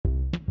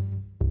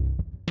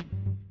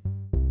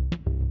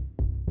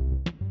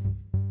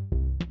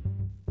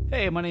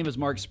Hey, my name is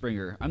Mark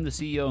Springer. I'm the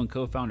CEO and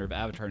co-founder of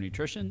Avatar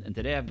Nutrition, and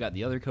today I've got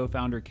the other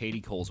co-founder,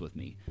 Katie Coles, with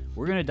me.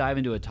 We're going to dive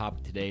into a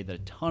topic today that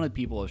a ton of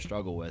people have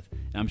struggled with,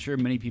 and I'm sure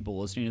many people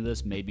listening to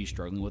this may be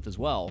struggling with as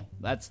well.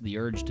 That's the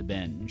urge to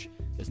binge.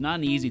 It's not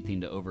an easy thing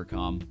to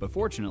overcome, but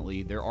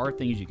fortunately, there are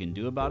things you can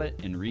do about it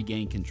and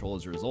regain control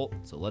as a result,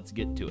 so let's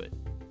get to it.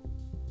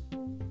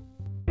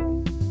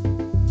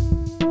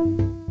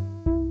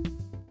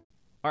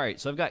 All right,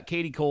 so I've got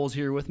Katie Coles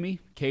here with me.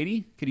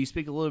 Katie, could you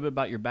speak a little bit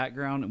about your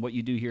background and what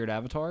you do here at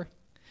Avatar?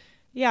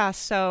 Yeah,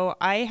 so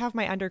I have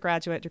my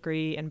undergraduate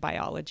degree in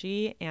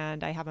biology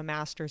and I have a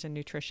master's in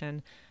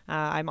nutrition.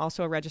 I'm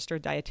also a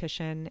registered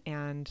dietitian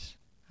and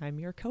I'm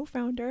your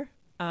co-founder.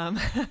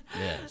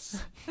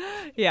 Yes.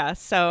 Yeah,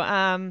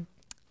 so,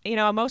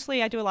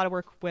 mostly I do a lot of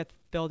work with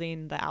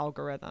building the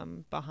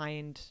algorithm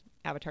behind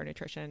Avatar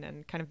Nutrition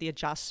and kind of the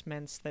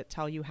adjustments that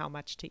tell you how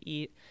much to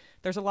eat.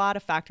 There's a lot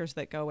of factors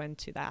that go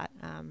into that,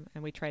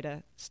 and we try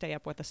to stay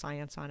up with the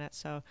science on it.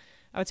 So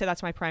I would say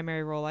that's my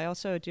primary role. I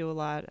also do a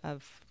lot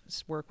of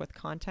work with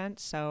content.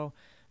 So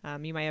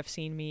you might have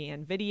seen me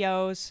in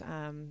videos.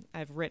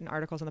 I've written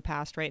articles in the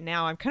past. Right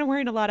now, I'm kind of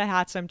wearing a lot of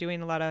hats. I'm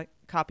doing a lot of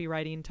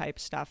copywriting type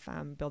stuff,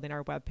 building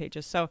our web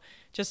pages. So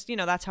just,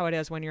 that's how it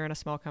is when you're in a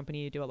small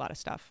company, you do a lot of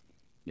stuff.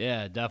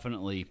 Yeah,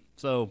 definitely.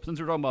 So since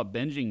we're talking about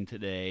binging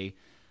today,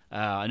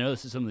 I know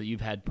this is something that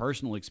you've had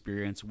personal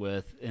experience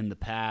with in the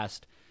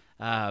past.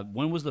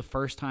 When was the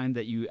first time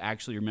that you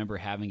actually remember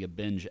having a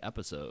binge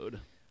episode?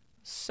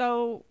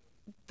 So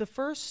the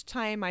first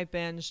time I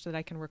binged that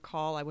I can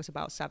recall, I was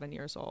about 7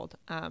 years old.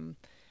 And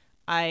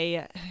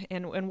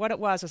what it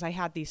was is I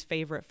had these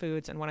favorite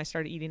foods, and when I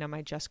started eating them,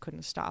 I just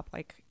couldn't stop.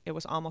 Like, it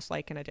was almost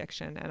like an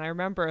addiction. And I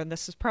remember, and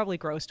this is probably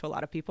gross to a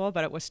lot of people,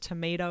 but it was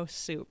tomato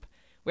soup.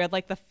 We had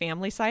like the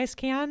family size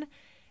can,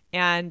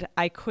 and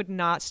I could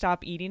not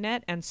stop eating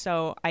it. And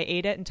so I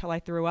ate it until I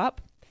threw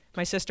up.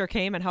 My sister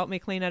came and helped me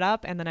clean it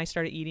up, and then I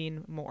started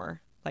eating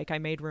more. Like, I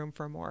made room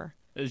for more.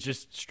 It was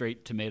just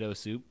straight tomato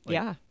soup?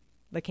 Yeah.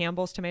 The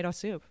Campbell's tomato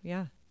soup.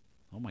 Yeah.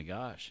 Oh my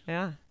gosh.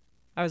 Yeah.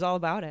 I was all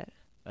about it.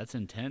 That's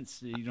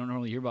intense. You don't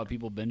normally hear about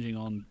people binging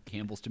on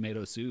Campbell's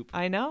tomato soup.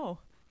 I know.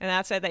 And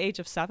that's at the age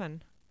of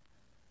 7.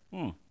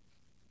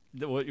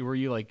 Were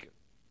you like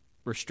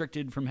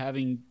restricted from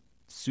having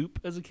soup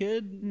as a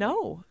kid?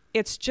 No.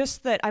 It's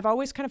just that I've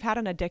always kind of had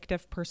an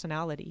addictive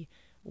personality.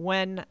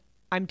 When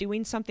I'm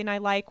doing something I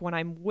like, when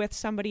I'm with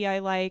somebody I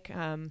like,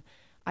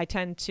 I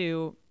tend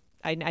to,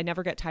 I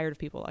never get tired of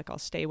people. Like, I'll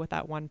stay with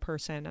that one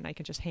person and I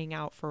can just hang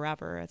out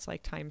forever. It's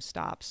like time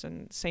stops.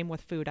 And same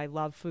with food. I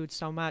love food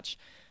so much.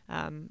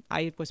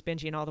 I was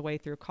binging all the way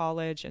through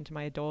college into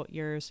my adult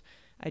years.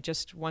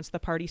 Once the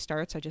party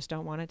starts, I just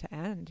don't want it to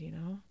end,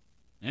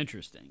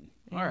 Interesting.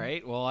 Yeah. All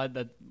right. Well,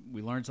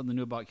 we learned something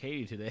new about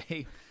Katie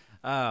today.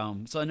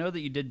 So I know that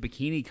you did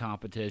bikini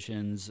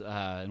competitions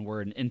and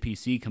were an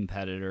NPC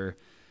competitor.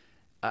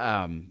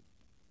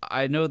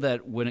 I know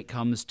that when it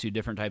comes to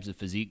different types of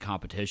physique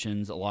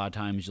competitions, a lot of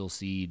times you'll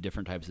see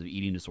different types of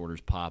eating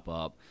disorders pop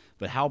up.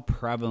 But how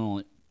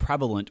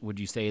prevalent would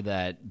you say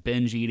that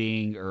binge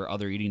eating or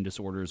other eating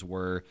disorders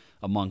were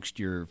amongst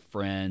your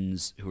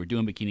friends who were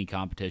doing bikini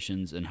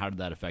competitions, and how did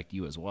that affect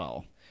you as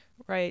well?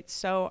 Right.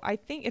 So I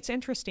think it's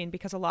interesting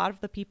because a lot of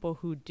the people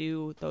who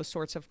do those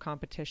sorts of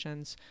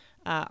competitions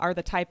are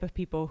the type of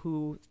people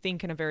who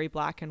think in a very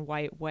black and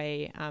white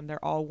way.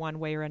 They're all one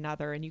way or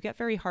another, and you get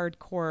very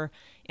hardcore.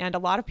 And a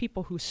lot of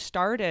people who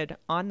started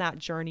on that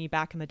journey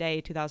back in the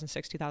day,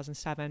 2006,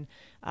 2007,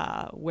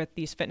 with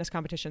these fitness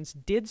competitions,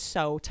 did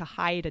so to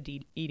hide a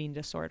eating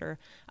disorder.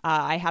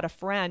 I had a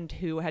friend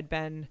who had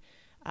been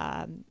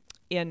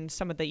in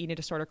some of the eating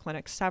disorder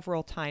clinics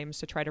several times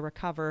to try to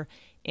recover,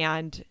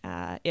 and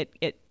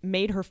it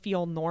made her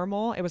feel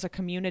normal. It was a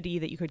community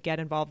that you could get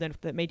involved in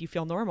that made you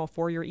feel normal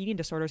for your eating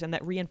disorders and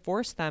that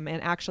reinforced them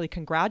and actually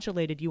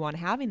congratulated you on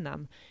having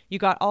them. You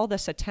got all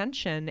this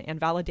attention and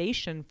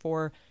validation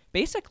for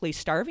basically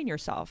starving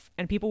yourself,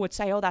 and people would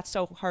say, oh, that's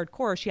so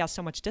hardcore, she has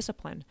so much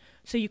discipline.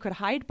 So you could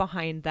hide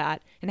behind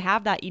that and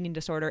have that eating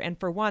disorder, and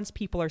for once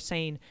people are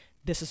saying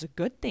this is a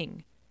good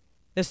thing.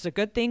 This is a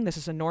good thing. This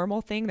is a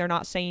normal thing. They're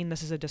not saying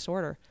this is a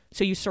disorder.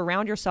 So you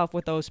surround yourself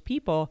with those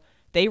people,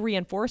 they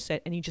reinforce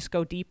it, and you just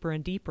go deeper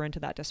and deeper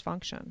into that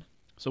dysfunction.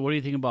 So what do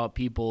you think about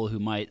people who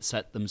might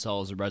set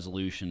themselves a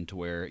resolution to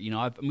where,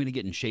 I'm going to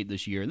get in shape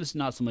this year? And this is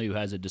not somebody who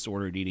has a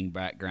disordered eating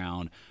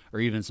background or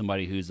even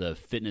somebody who's a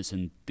fitness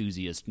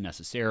enthusiast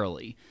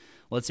necessarily.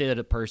 Let's say that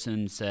a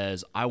person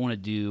says, I want to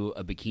do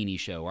a bikini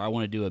show or I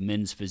want to do a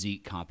men's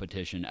physique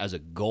competition as a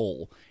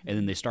goal. And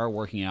then they start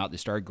working out, they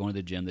start going to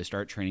the gym, they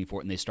start training for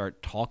it, and they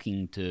start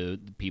talking to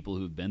the people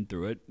who've been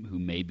through it, who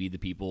may be the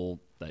people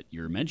that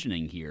you're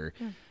mentioning here.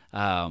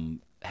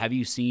 Have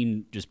you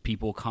seen just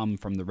people come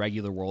from the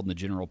regular world and the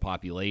general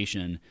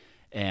population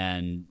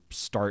and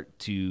start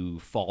to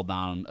fall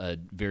down a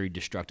very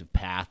destructive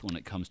path when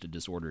it comes to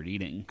disordered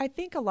eating? I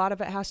think a lot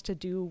of it has to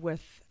do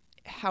with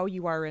how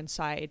you are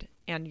inside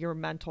and your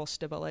mental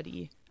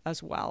stability.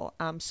 as well.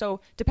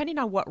 So depending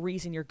on what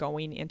reason you're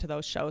going into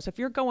those shows, if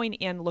you're going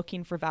in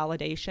looking for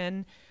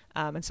validation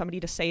and somebody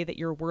to say that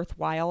you're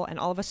worthwhile, and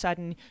all of a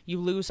sudden you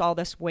lose all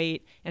this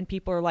weight and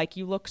people are like,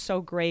 you look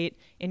so great,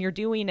 and you're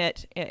doing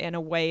it in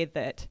a way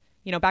that,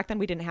 back then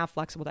we didn't have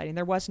flexible dieting.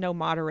 There was no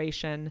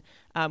moderation.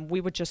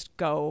 We would just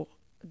go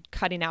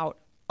cutting out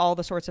all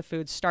the sorts of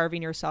foods,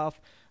 starving yourself.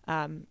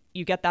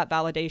 You get that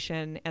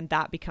validation and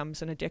that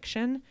becomes an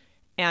addiction.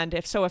 And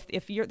if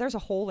there's a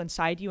hole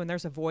inside you and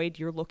there's a void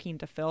you're looking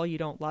to fill, you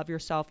don't love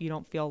yourself, you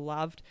don't feel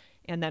loved,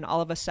 and then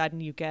all of a sudden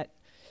you get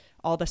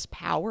all this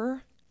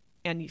power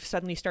and you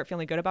suddenly start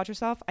feeling good about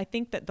yourself, I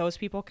think that those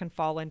people can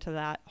fall into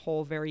that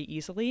hole very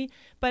easily.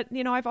 But,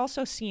 I've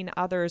also seen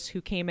others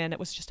who came in, it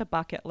was just a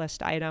bucket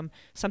list item,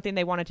 something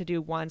they wanted to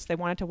do once. They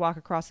wanted to walk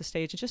across the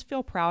stage and just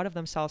feel proud of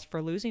themselves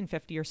for losing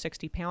 50 or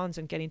 60 pounds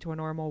and getting to a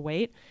normal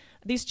weight.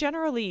 These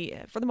generally,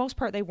 for the most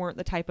part, they weren't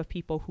the type of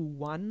people who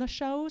won the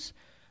shows.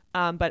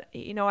 But,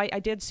 I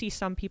did see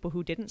some people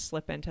who didn't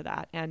slip into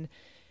that.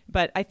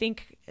 But I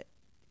think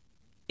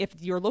if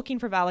you're looking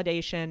for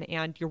validation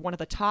and you're one of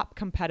the top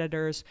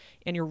competitors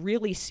and you're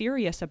really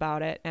serious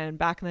about it, and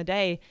back in the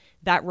day,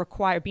 that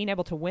required being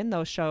able to win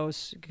those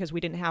shows because we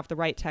didn't have the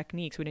right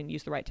techniques. We didn't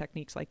use the right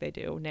techniques like they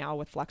do now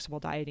with flexible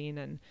dieting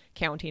and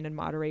counting and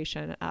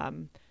moderation.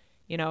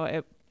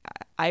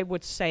 I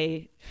would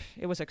say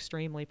it was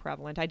extremely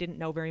prevalent. I didn't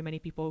know very many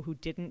people who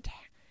didn't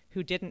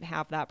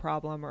have that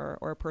problem or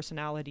a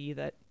personality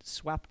that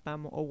swept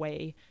them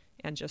away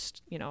and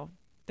just,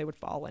 they would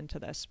fall into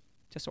this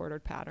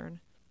disordered pattern.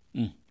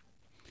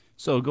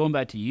 So going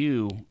back to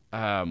you,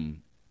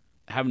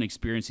 having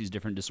experienced these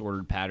different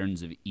disordered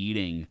patterns of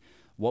eating,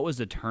 what was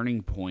the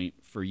turning point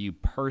for you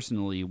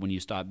personally when you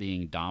stopped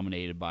being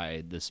dominated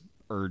by this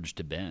urge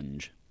to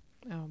binge?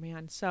 Oh,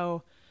 man.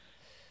 So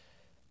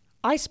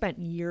I spent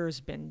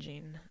years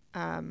binging.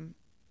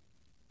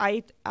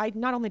 I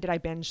not only did I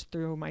binge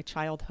through my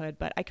childhood,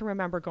 but I can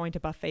remember going to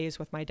buffets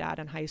with my dad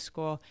in high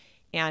school,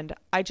 and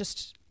I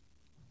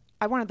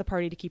wanted the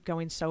party to keep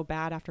going so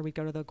bad after we'd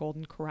go to the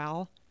Golden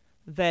Corral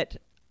that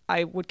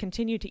I would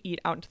continue to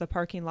eat out into the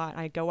parking lot.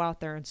 I'd go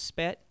out there and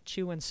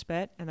chew and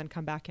spit, and then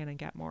come back in and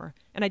get more.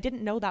 And I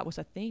didn't know that was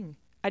a thing.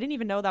 I didn't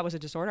even know that was a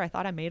disorder. I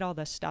thought I made all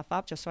this stuff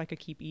up just so I could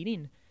keep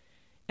eating.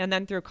 And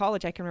then through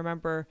college, I can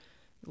remember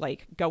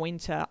like going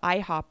to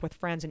IHOP with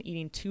friends and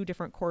eating 2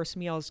 different course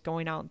meals,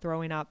 going out and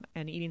throwing up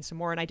and eating some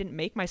more. And I didn't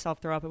make myself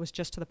throw up. It was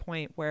just to the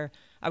point where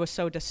I was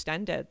so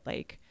distended.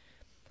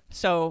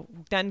 So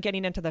then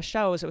getting into the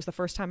shows, it was the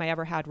first time I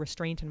ever had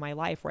restraint in my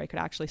life where I could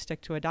actually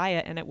stick to a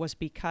diet. And it was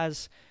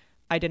because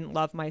I didn't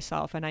love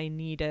myself and I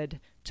needed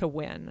to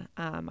win.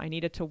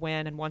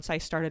 And once I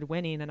started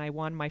winning and I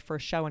won my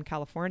first show in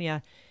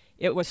California,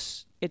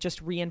 it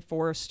just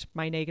reinforced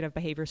my negative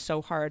behavior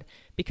so hard,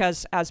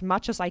 because as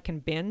much as I can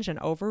binge and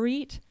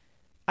overeat,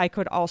 I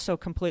could also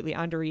completely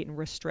undereat and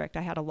restrict.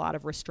 I had a lot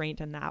of restraint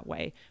in that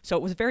way. So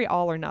it was very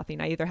all or nothing.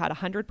 I either had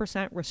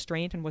 100%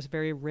 restraint and was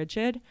very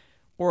rigid,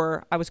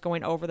 or I was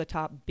going over the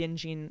top,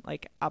 binging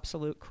like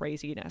absolute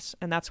craziness.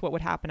 And that's what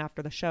would happen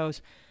after the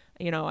shows,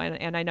 and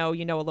I know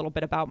a little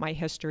bit about my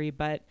history,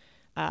 but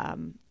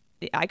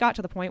I got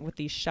to the point with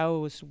these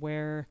shows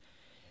where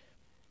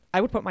I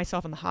would put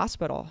myself in the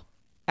hospital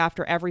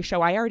after every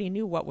show. I already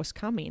knew what was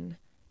coming.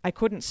 I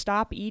couldn't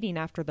stop eating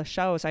after the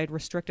shows. I had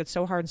restricted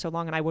so hard and so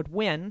long, and I would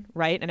win,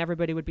 right? And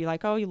everybody would be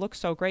like, oh, you look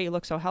so great, you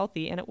look so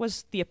healthy. And it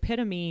was the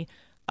epitome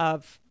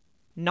of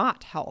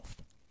not health.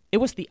 It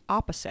was the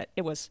opposite.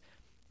 It was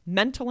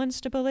mental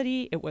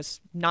instability. It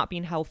was not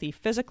being healthy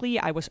physically.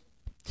 I was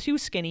too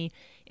skinny.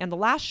 And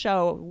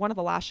one of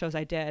the last shows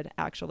I did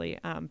actually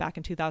back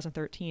in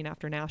 2013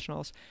 after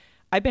Nationals,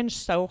 I binged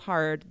so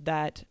hard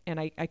and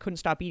I couldn't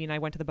stop eating. I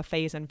went to the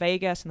buffets in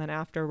Vegas, and then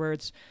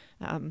afterwards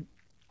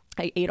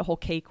I ate a whole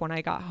cake when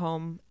I got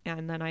home,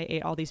 and then I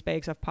ate all these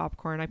bags of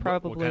popcorn.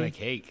 What kind of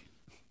cake?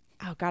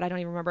 Oh God, I don't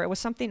even remember. It was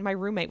something, my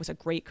roommate was a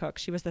great cook.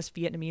 She was this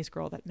Vietnamese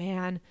girl that,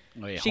 man.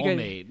 Oh yeah, she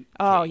homemade. Could,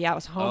 oh yeah, it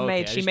was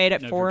homemade. Okay. She made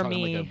it for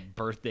me. Like a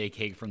birthday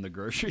cake from the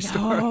grocery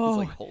store. I was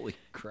like, holy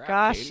crap.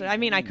 Gosh, Katie. I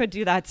mean, I could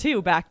do that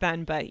too back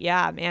then, but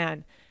yeah,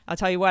 man. I'll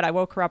tell you what, I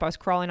woke her up, I was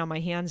crawling on my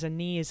hands and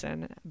knees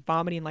and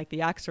vomiting like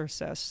The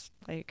Exorcist.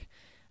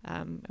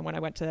 And when I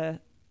went to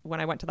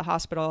the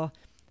hospital,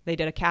 they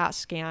did a CAT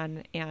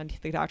scan, and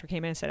the doctor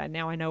came in and said,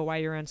 now I know why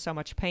you're in so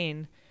much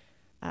pain.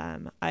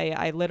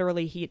 I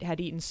literally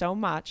had eaten so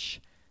much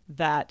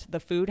that the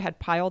food had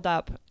piled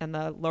up in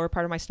the lower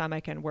part of my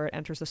stomach and where it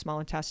enters the small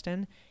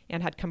intestine,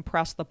 and had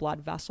compressed the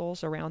blood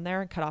vessels around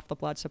there and cut off the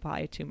blood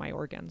supply to my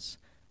organs.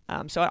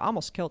 So it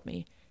almost killed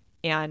me.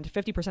 And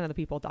 50% of the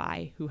people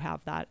die who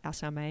have that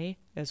SMA,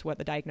 is what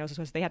the diagnosis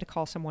was. They had to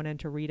call someone in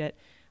to read it.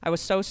 I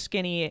was so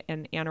skinny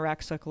and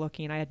anorexic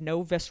looking. I had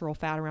no visceral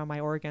fat around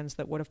my organs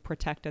that would have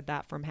protected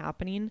that from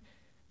happening.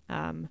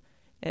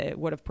 It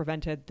would have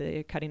prevented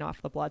the cutting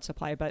off the blood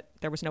supply, but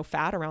there was no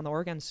fat around the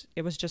organs.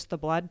 It was just the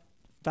blood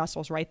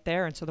vessels right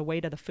there. And so the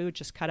weight of the food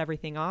just cut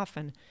everything off.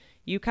 And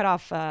you cut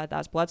off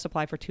that blood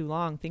supply for too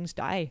long, things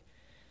die.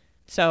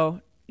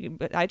 So,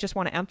 but I just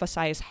want to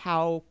emphasize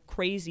how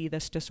crazy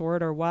this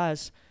disorder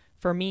was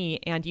for me.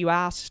 And you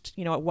asked,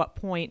 at what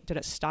point did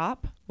it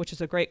stop? Which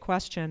is a great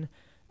question.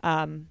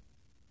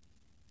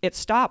 It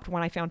stopped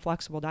when I found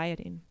flexible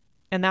dieting.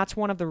 And that's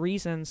one of the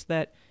reasons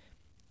that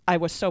I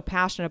was so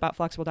passionate about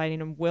flexible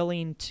dieting and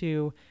willing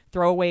to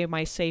throw away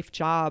my safe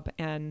job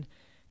and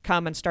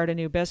come and start a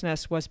new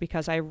business, was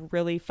because I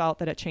really felt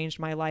that it changed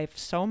my life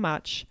so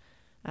much.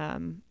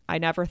 I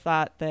never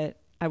thought that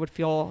I would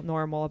feel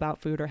normal about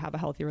food or have a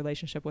healthy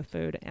relationship with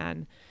food.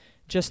 And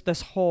just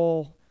this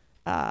whole,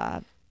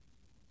 the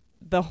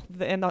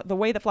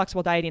way that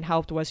flexible dieting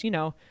helped was,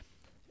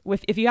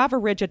 if you have a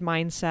rigid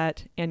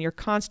mindset and you're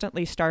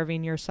constantly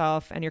starving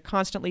yourself and you're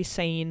constantly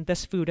saying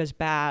this food is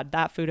bad,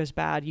 that food is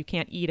bad, you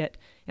can't eat it.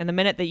 And the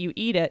minute that you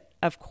eat it,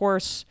 of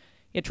course,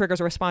 it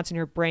triggers a response in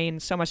your brain.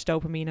 So much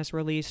dopamine is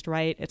released,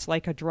 right? It's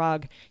like a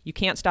drug. You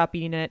can't stop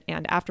eating it.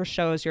 And after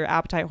shows, your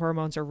appetite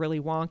hormones are really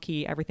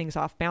wonky. Everything's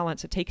off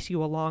balance. It takes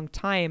you a long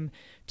time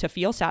to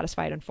feel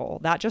satisfied and full.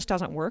 That just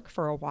doesn't work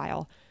for a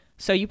while.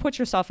 So you put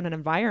yourself in an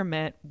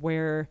environment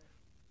where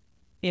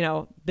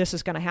this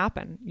is going to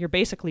happen. You're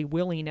basically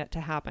willing it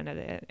to happen.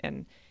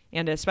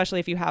 And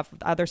especially if you have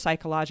other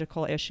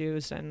psychological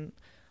issues and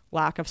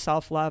lack of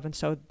self-love. And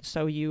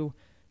so you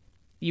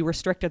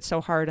restrict it so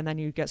hard and then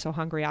you get so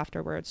hungry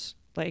afterwards.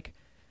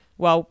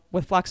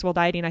 With flexible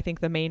dieting, I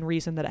think the main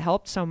reason that it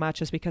helped so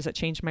much is because it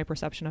changed my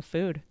perception of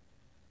food.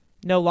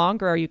 No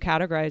longer are you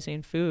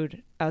categorizing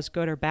food as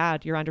good or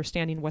bad. You're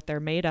understanding what they're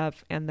made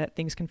of and that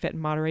things can fit in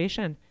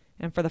moderation.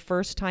 And for the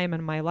first time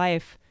in my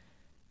life,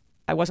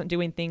 I wasn't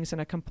doing things in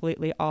a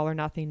completely all or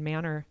nothing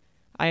manner.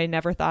 I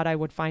never thought I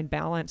would find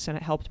balance, and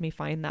it helped me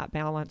find that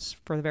balance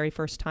for the very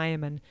first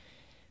time. And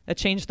it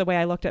changed the way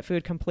I looked at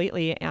food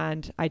completely,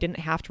 and I didn't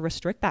have to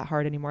restrict that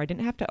hard anymore. I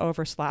didn't have to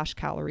overslash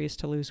calories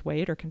to lose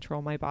weight or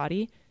control my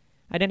body.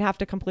 I didn't have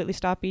to completely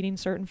stop eating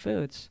certain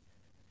foods.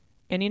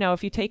 And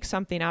if you take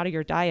something out of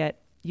your diet,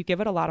 you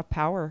give it a lot of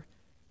power.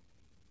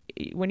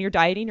 When you're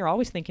dieting, you're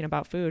always thinking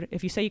about food.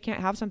 If you say you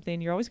can't have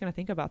something, you're always going to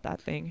think about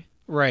that thing.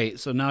 Right.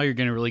 So now you're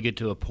going to really get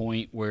to a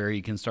point where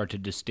you can start to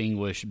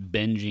distinguish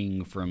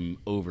binging from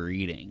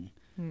overeating.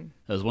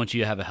 Because once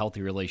you have a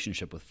healthy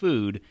relationship with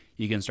food,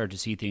 you can start to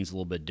see things a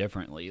little bit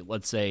differently.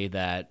 Let's say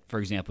that, for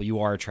example,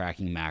 you are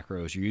tracking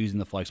macros, you're using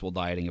the flexible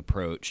dieting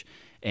approach,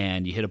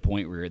 and you hit a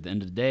point where at the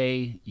end of the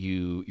day,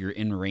 you're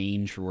in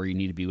range for where you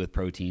need to be with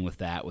protein, with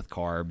fat, with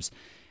carbs,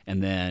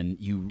 and then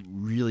you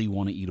really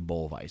want to eat a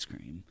bowl of ice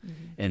cream.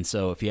 And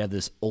so if you have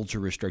this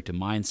ultra-restrictive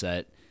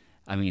mindset,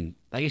 I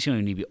guess you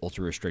don't need to be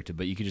ultra restricted,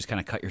 but you could just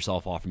kind of cut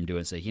yourself off from doing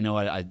it and say, you know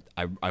what,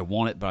 I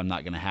want it, but I'm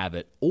not going to have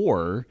it.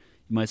 Or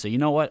you might say, you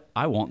know what,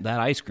 I want that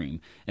ice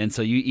cream. And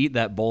so you eat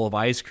that bowl of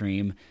ice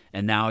cream,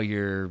 and now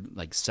you're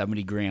like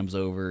 70 grams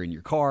over in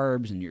your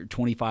carbs and you're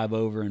 25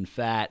 over in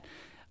fat.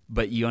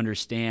 But you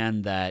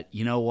understand that,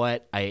 you know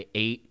what, I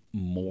ate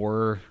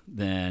more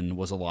than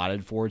was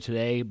allotted for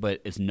today,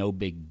 but it's no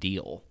big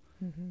deal.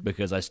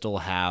 Because I still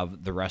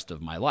have the rest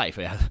of my life.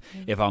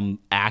 If I'm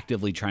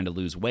actively trying to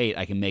lose weight,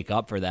 I can make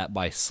up for that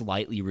by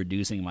slightly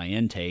reducing my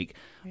intake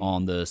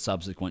on the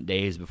subsequent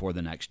days before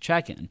the next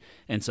check-in.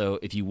 And so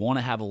if you want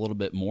to have a little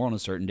bit more on a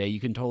certain day,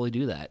 you can totally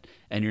do that.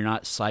 And you're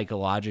not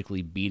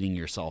psychologically beating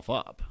yourself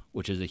up,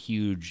 which is a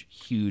huge,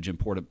 huge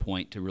important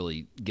point to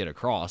really get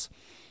across,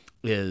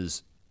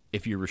 is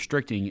if you're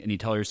restricting and you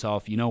tell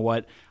yourself, you know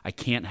what, I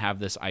can't have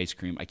this ice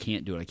cream. I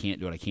can't do it. I can't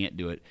do it. I can't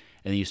do it.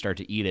 And then you start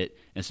to eat it.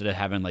 Instead of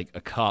having like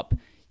a cup,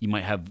 you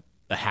might have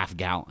a half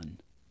gallon,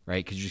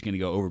 right? Because you're just going to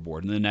go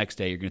overboard. And the next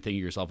day, you're going to think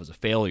of yourself as a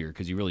failure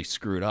because you really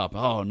screwed up.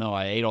 Oh, no,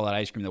 I ate all that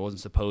ice cream that wasn't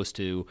supposed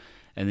to.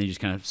 And then you just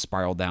kind of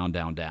spiral down,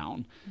 down,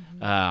 down.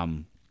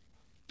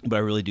 But I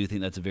really do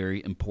think that's a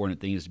very important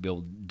thing, is to be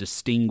able to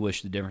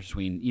distinguish the difference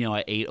between,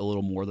 I ate a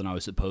little more than I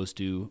was supposed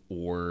to,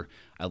 or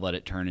I let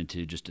it turn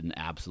into just an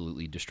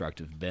absolutely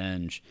destructive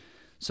binge.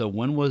 So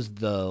when was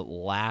the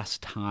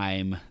last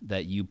time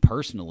that you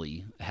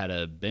personally had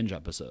a binge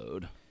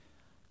episode?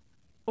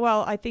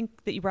 Well, I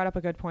think that you brought up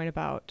a good point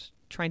about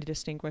trying to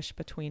distinguish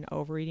between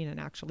overeating and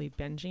actually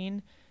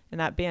binging.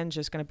 And that binge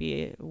is going to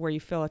be where you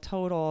feel a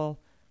total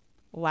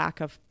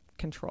lack of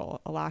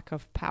control, a lack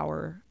of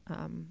power,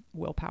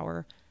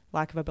 willpower,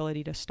 lack of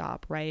ability to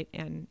stop, right?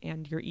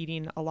 And you're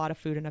eating a lot of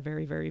food in a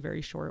very, very,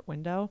 very short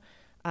window.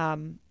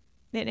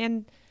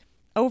 And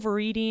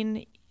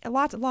overeating, a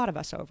lot of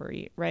us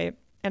overeat, right?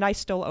 And I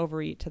still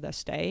overeat to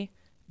this day,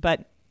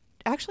 but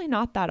actually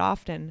not that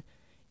often.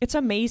 It's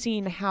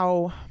amazing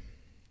how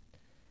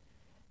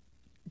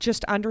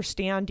just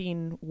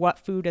understanding what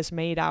food is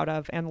made out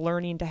of and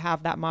learning to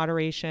have that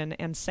moderation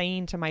and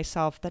saying to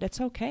myself that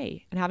it's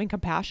okay and having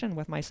compassion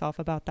with myself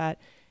about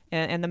that,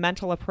 and the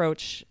mental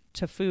approach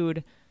to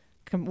food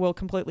will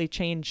completely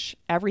change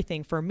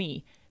everything for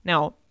me.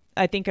 Now,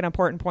 I think an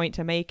important point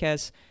to make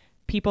is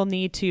people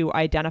need to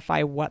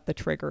identify what the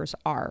triggers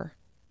are,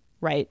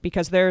 right?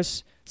 Because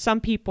there's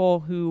some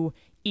people who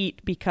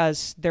eat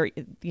because they're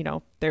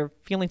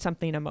feeling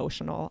something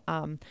emotional.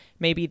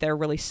 Maybe they're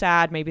really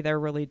sad. Maybe they're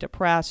really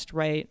depressed,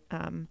 right?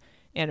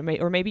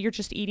 Or maybe you're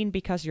just eating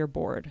because you're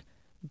bored.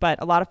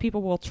 but a lot of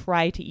people will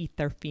try to eat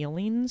their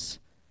feelings.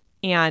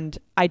 And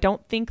I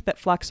don't think that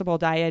flexible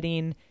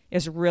dieting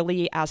is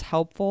really as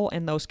helpful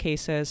in those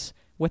cases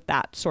with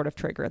that sort of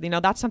trigger. You know,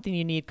 that's something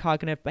you need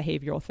cognitive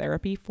behavioral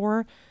therapy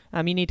for.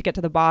 You need to get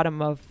to the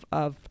bottom of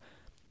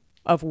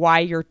why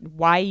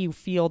you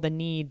feel the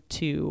need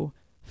to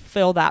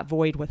fill that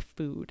void with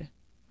food.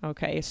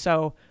 Okay,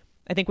 so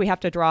I think we have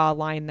to draw a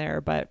line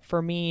there. But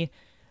for me,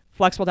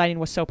 flexible dieting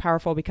was so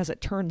powerful because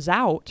it turns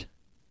out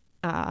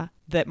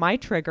that my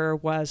trigger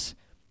was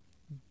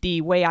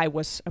the way I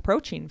was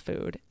approaching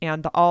food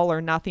and the all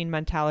or nothing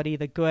mentality,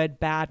 the good,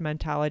 bad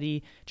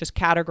mentality, just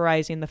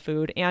categorizing the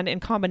food, and in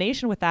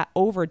combination with that,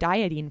 over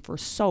dieting for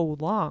so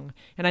long.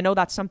 And I know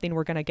that's something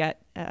we're gonna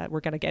get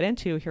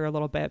into here a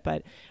little bit,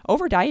 but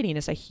over dieting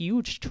is a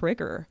huge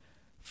trigger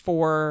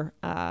for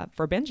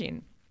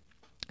binging.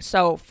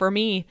 So for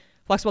me,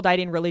 flexible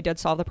dieting really did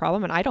solve the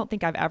problem, and I don't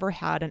think I've ever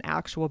had an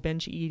actual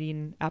binge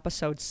eating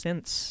episode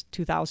since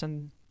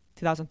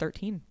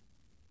 2013.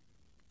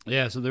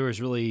 Yeah, so there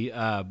was really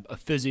a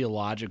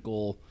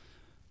physiological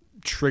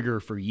trigger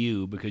for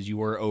you because you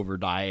were over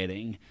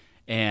dieting,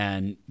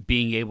 and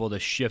being able to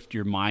shift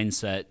your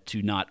mindset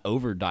to not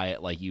over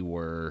diet like you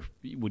were.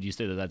 Would you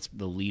say that that's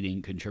the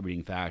leading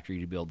contributing factor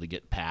to be able to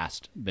get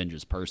past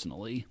binges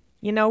personally?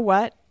 You know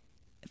what?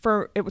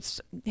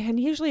 And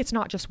usually it's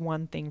not just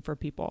one thing for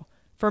people.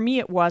 For me,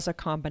 it was a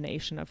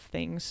combination of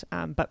things,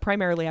 but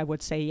primarily I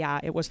would say, yeah,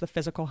 it was the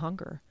physical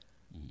hunger,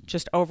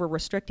 just over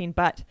restricting,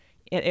 but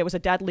it was a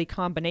deadly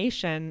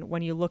combination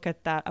when you look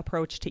at that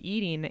approach to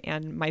eating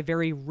and my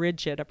very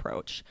rigid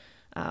approach,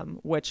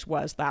 which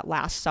was that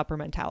Last Supper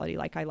mentality,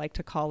 like I like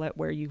to call it,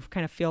 where you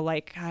kind of feel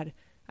like, God,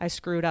 I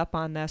screwed up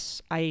on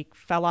this. I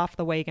fell off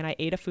the wagon. I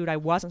ate a food I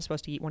wasn't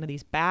supposed to eat, one of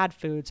these bad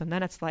foods. And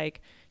then it's like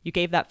you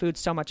gave that food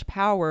so much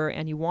power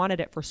and you wanted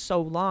it for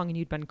so long and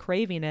you'd been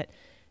craving it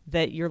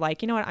that you're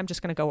like, you know what, I'm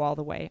just going to go all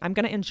the way. I'm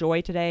going to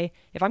enjoy today.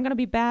 If I'm going to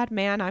be bad,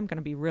 man, I'm going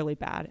to be really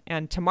bad.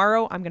 And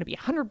tomorrow I'm going to be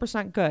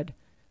 100% good.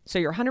 So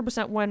you're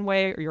 100% one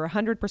way or you're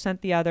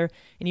 100% the other.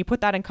 And you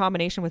put that in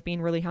combination with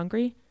being really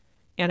hungry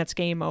and it's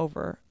game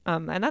over.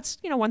 And that's,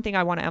 one thing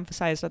I want to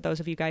emphasize that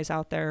those of you guys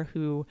out there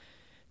who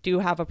do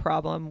have a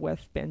problem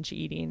with binge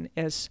eating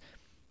is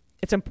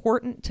it's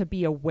important to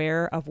be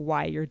aware of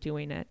why you're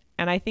doing it.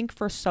 And I think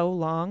for so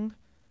long,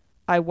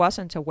 I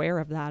wasn't aware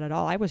of that at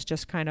all. I was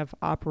just kind of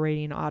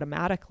operating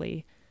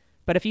automatically.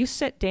 But if you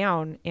sit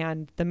down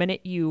and the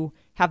minute you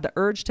have the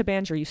urge to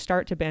binge or you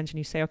start to binge and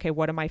you say, okay,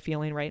 what am I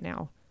feeling right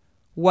now?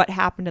 What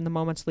happened in the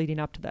moments leading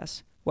up to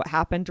this? What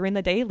happened during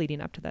the day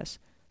leading up to this?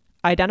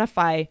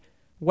 Identify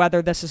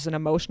whether this is an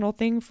emotional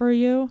thing for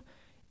you,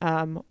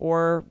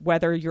 or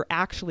whether you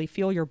actually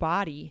feel your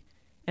body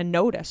and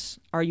notice,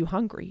 are you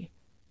hungry?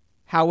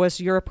 How has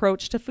your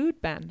approach to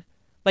food been?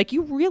 Like,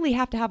 you really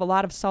have to have a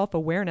lot of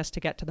self-awareness to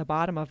get to the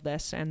bottom of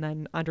this and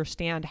then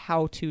understand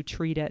how to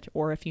treat it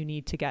or if you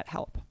need to get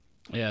help.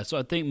 Yeah, so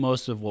I think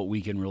most of what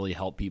we can really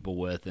help people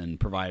with and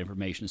provide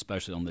information,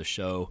 especially on this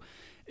show,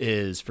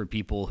 is for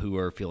people who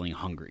are feeling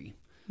hungry,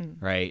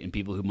 right? And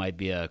people who might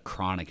be a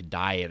chronic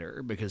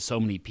dieter, because so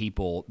many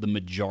people, the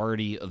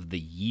majority of the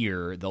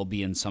year, they'll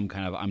be in some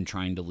kind of I'm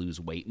trying to lose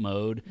weight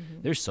mode.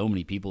 There's so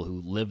many people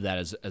who live that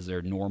as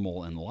their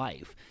normal in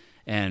life.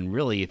 And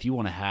really, if you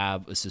want to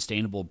have a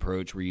sustainable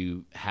approach where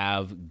you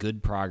have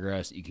good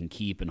progress that you can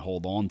keep and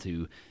hold on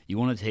to, you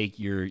want to take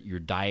your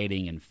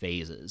dieting in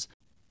phases.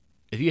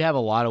 If you have a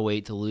lot of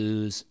weight to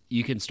lose,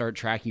 you can start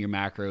tracking your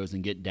macros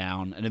and get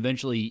down, and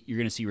eventually you're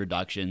going to see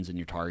reductions in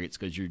your targets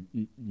because your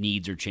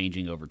needs are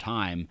changing over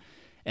time.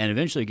 And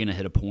eventually you're going to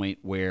hit a point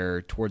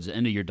where towards the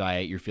end of your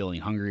diet, you're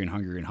feeling hungry and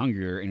hungrier and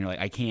hungrier, and you're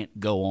like, I can't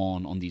go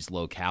on these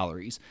low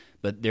calories.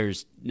 But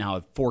there's now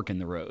a fork in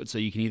the road. So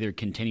you can either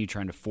continue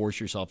trying to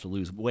force yourself to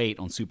lose weight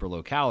on super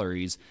low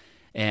calories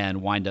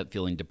and wind up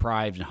feeling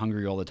deprived and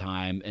hungry all the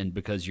time. And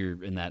because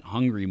you're in that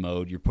hungry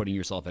mode, you're putting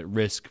yourself at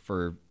risk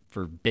for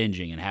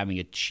binging and having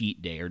a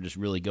cheat day or just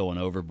really going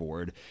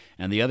overboard.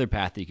 And the other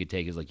path that you could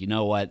take is like, you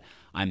know what?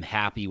 I'm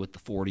happy with the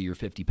 40 or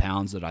 50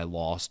 pounds that I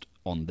lost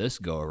on this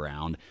go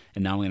around.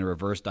 And now I'm going to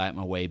reverse diet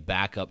my way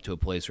back up to a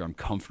place where I'm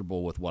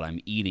comfortable with what I'm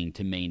eating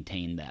to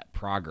maintain that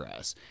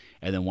progress.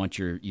 And then once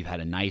you've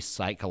had a nice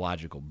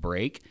psychological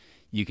break,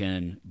 you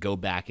can go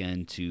back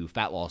into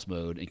fat loss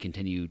mode and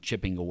continue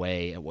chipping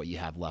away at what you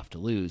have left to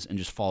lose and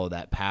just follow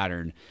that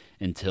pattern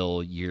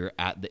until you're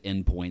at the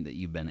end point that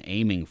you've been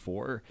aiming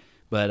for.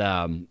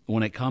 But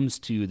when it comes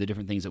to the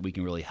different things that we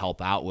can really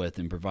help out with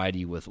and provide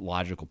you with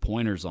logical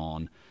pointers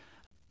on,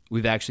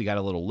 we've actually got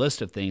a little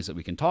list of things that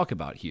we can talk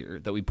about here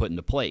that we put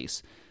into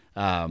place.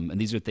 And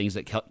these are things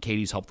that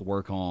Katie's helped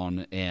work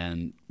on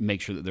and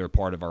make sure that they're a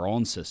part of our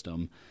own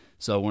system.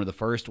 So one of the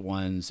first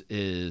ones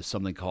is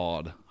something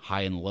called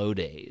high and low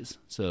days.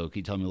 So can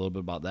you tell me a little bit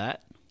about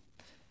that?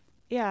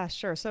 Yeah,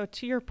 sure. So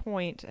to your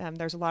point,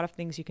 there's a lot of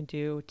things you can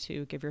do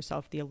to give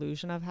yourself the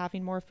illusion of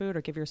having more food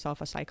or give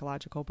yourself a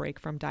psychological break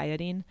from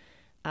dieting.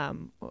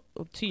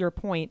 To your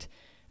point,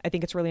 I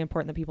think it's really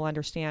important that people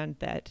understand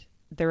that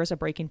there is a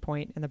breaking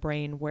point in the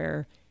brain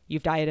where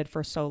you've dieted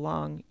for so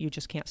long, you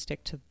just can't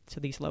stick to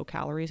these low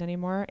calories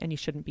anymore, and you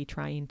shouldn't be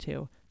trying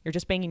to. You're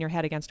just banging your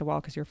head against a wall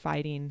because you're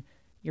fighting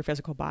your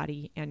physical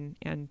body and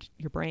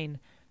your brain.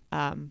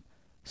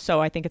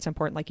 So I think it's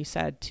important, like you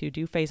said, to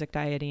do phasic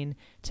dieting,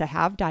 to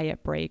have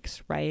diet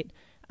breaks, right?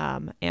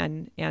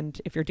 And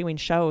if you're doing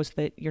shows,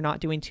 that you're not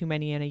doing too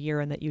many in a year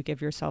and that you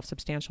give yourself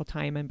substantial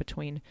time in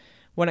between.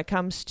 When it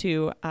comes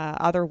to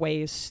other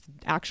ways,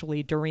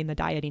 actually during the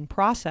dieting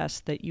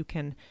process, that you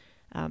can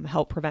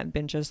help prevent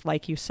binges,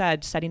 like you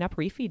said, setting up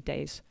refeed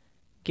days,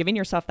 giving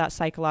yourself that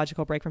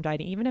psychological break from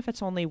dieting, even if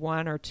it's only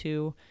 1 or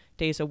 2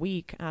 days a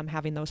week,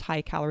 having those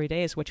high calorie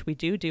days, which we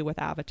do with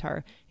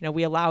Avatar.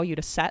 We allow you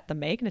to set the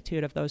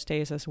magnitude of those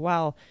days as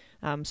well.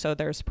 So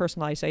there's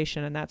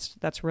personalization, and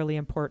that's really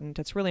important.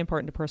 It's really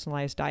important to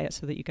personalize diet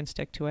so that you can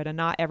stick to it. And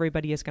not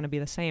everybody is going to be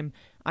the same.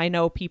 I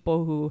know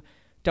people who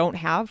don't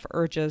have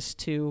urges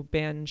to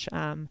binge,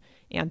 and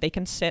they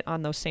can sit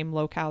on those same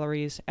low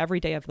calories every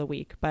day of the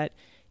week. But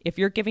if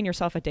you're giving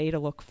yourself a day to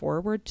look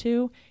forward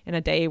to, and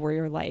a day where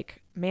you're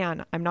like,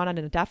 man, I'm not in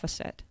a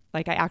deficit,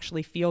 like I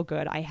actually feel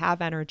good, I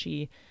have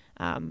energy,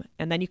 and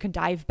then you can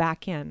dive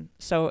back in.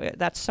 So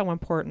that's so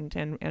important,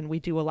 and we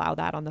do allow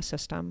that on the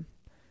system.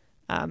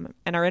 And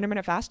our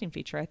intermittent fasting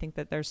feature, I think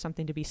that there's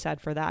something to be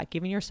said for that,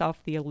 giving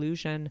yourself the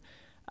illusion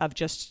of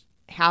just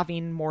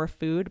having more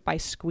food by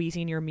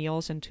squeezing your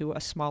meals into a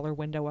smaller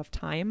window of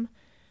time.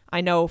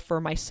 I know for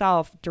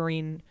myself,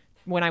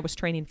 when I was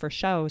training for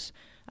shows,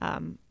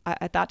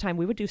 at that time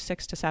we would do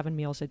 6 to 7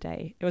 meals a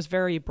day. It was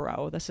very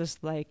bro. This is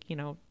like,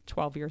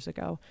 12 years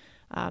ago.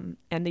 And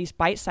these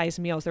bite-sized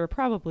meals, there were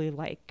probably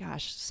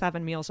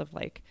 7 meals of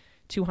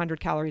 200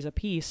 calories a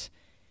piece.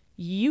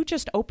 You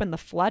just open the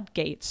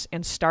floodgates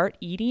and start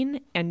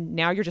eating, and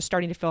now you're just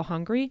starting to feel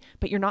hungry,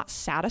 but you're not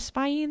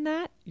satisfying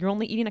that. You're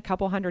only eating a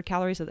couple hundred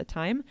calories at the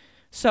time.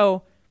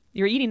 So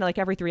you're eating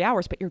every 3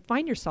 hours, but you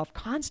find yourself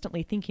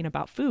constantly thinking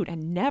about food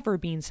and never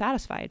being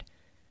satisfied.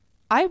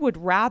 I would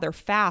rather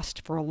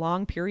fast for a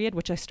long period,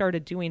 which I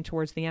started doing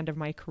towards the end of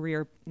my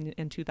career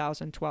in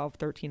 2012,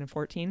 13, and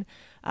 14,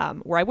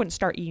 where I wouldn't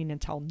start eating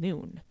until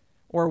noon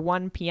or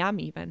 1 p.m.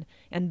 even.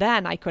 And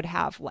then I could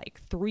have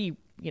 3,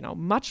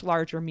 much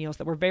larger meals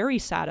that were very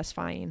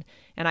satisfying.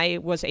 And I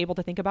was able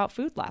to think about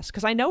food less,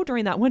 because I know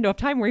during that window of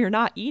time where you're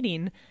not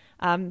eating,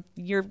 that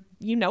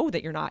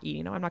you're not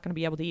eating. I'm not going to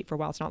be able to eat for a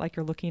while. It's not like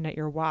you're looking at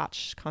your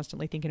watch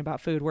constantly thinking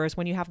about food. Whereas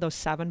when you have those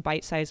 7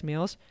 bite-sized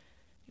meals,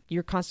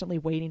 you're constantly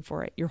waiting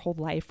for it. Your whole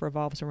life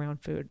revolves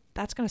around food.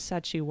 That's going to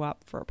set you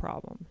up for a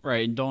problem.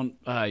 Right. And don't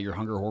your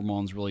hunger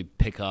hormones really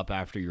pick up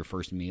after your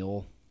first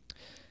meal?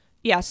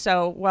 Yeah.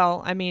 So,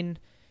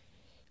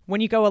 when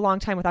you go a long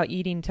time without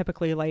eating,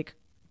 typically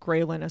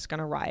ghrelin is going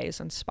to rise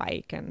and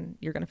spike, and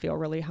you're going to feel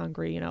really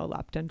hungry.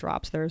 Leptin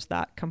drops. There's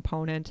that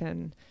component.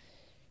 And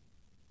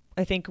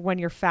I think when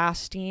you're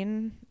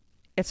fasting,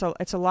 it's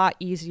a lot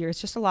easier.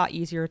 It's just a lot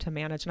easier to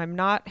manage. And I'm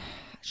not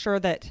sure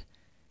that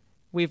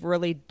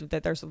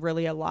there's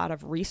really a lot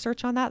of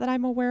research on that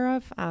I'm aware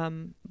of.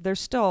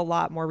 There's still a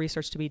lot more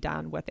research to be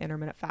done with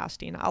intermittent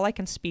fasting. All I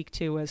can speak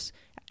to is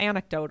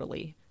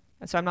anecdotally.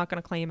 And so I'm not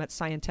going to claim it's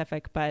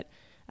scientific, but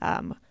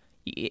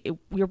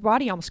your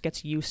body almost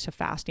gets used to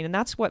fasting. And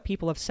that's what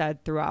people have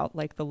said throughout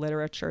the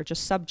literature,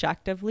 just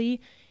subjectively.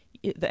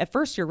 At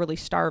first you're really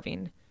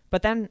starving,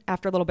 but then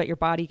after a little bit, your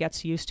body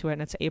gets used to it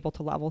and it's able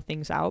to level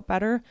things out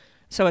better.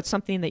 So it's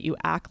something that you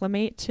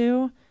acclimate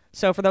to.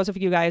 So for those of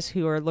you guys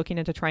who are looking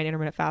into trying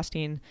intermittent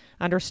fasting,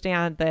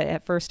 understand that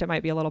at first it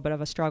might be a little bit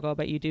of a struggle,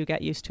 but you do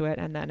get used to it.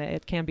 And then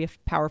it can be a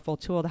powerful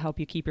tool to help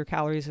you keep your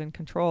calories in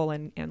control.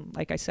 And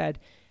like I said,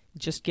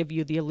 just give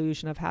you the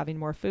illusion of having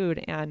more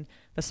food. And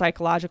the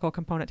psychological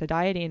component to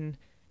dieting,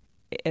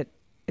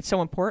 it's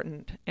so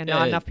important, and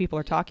not enough people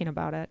are talking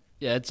about it.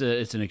 Yeah, it's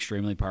an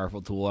extremely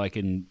powerful tool. I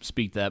can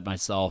speak to that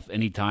myself.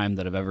 Anytime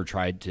that I've ever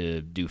tried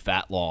to do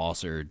fat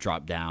loss or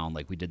drop down,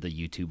 like we did the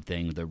YouTube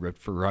thing with the Ripped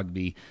for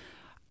Rugby,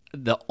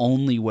 the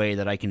only way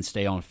that I can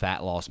stay on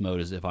fat loss mode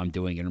is if I'm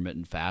doing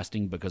intermittent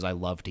fasting, because I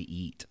love to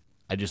eat.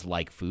 I just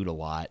like food a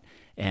lot,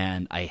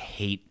 and I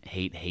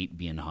hate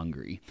being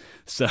hungry.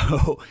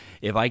 So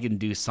if I can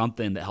do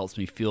something that helps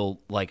me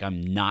feel like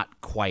I'm not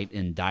quite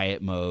in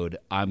diet mode,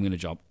 I'm going to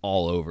jump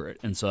all over it.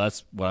 And so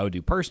that's what I would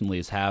do personally,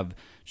 is have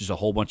just a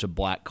whole bunch of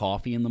black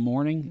coffee in the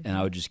morning, and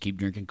I would just keep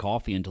drinking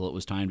coffee until it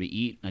was time to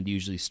eat. I'd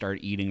usually start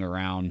eating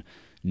around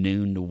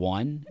noon to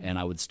 1, and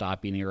I would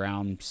stop eating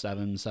around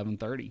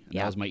 7:30.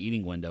 Yeah. That was my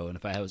eating window. And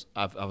if I was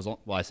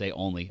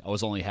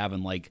only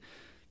having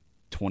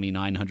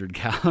 2,900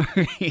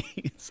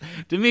 calories.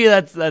 To me,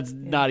 that's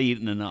not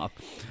eating enough.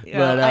 Yeah,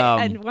 but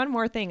and one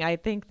more thing, I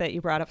think that you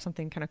brought up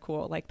something kind of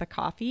cool, like the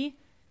coffee.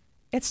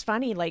 It's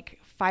funny,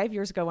 5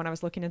 years ago when I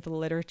was looking into the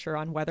literature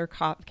on whether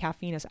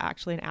caffeine is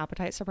actually an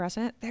appetite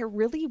suppressant, there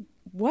really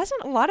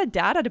wasn't a lot of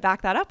data to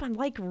back that up. I'm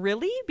like,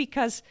 really?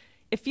 Because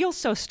it feels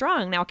so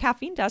strong. Now,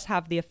 caffeine does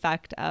have the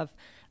effect of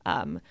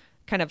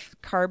kind of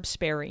carb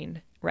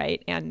sparing,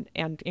 right? And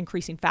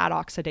increasing fat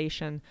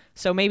oxidation.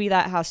 So maybe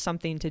that has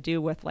something to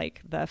do with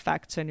the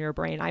effects in your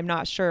brain. I'm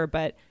not sure,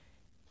 but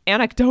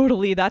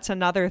anecdotally, that's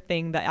another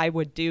thing that I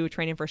would do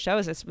training for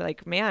shows. It's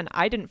like, man,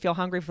 I didn't feel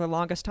hungry for the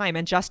longest time,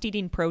 and just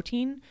eating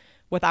protein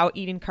without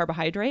eating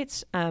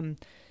carbohydrates.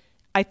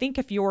 I think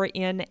if you're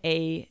in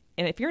a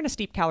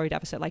steep calorie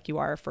deficit like you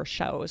are for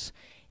shows,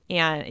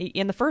 and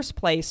in the first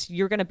place,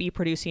 you're going to be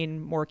producing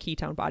more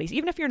ketone bodies.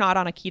 Even if you're not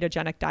on a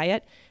ketogenic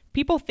diet,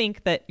 people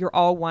think that you're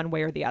all one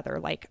way or the other.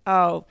 Like,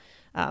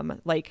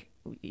 like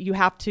you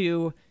have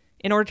to,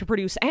 in order to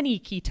produce any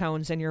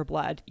ketones in your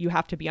blood, you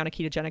have to be on a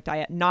ketogenic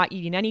diet, not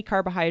eating any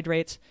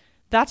carbohydrates.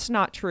 That's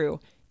not true.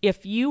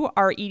 If you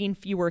are eating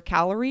fewer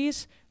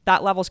calories,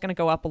 that level is going to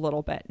go up a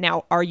little bit.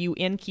 Now, are you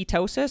in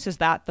ketosis? Is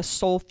that the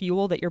sole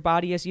fuel that your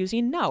body is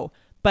using? No,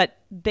 but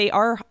they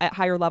are at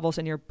higher levels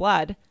in your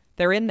blood.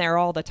 They're in there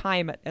all the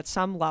time at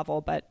some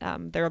level, but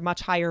they're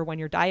much higher when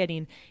you're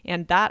dieting.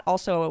 And that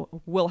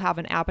also will have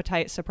an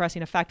appetite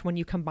suppressing effect when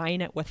you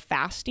combine it with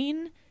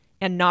fasting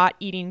and not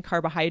eating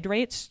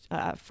carbohydrates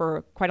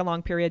for quite a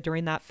long period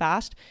during that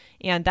fast.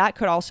 And that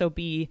could also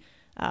be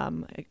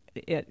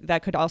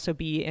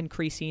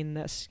increasing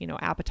this,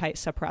 appetite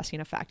suppressing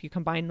effect. You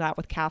combine that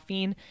with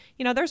caffeine.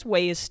 There's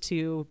ways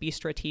to be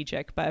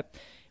strategic, but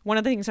one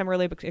of the things I'm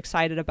really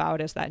excited about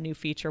is that new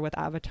feature with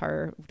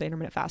Avatar, the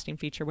intermittent fasting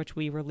feature, which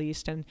we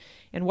released. And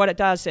what it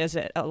does is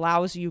it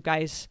allows you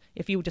guys,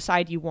 if you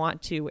decide you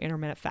want to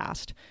intermittent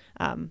fast,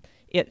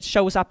 it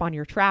shows up on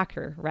your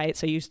tracker, right?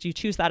 So you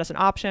choose that as an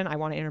option. I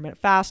want to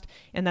intermittent fast.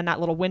 And then that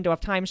little window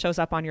of time shows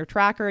up on your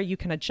tracker. You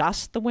can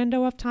adjust the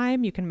window of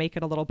time. You can make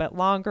it a little bit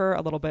longer,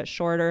 a little bit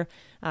shorter.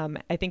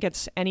 I think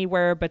it's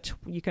anywhere, but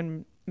you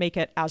can make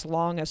it as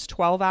long as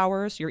 12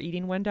 hours, your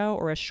eating window,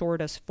 or as short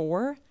as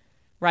 4.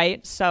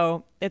 Right?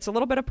 So it's a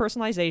little bit of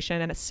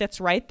personalization, and it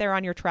sits right there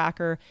on your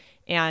tracker.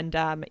 And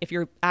if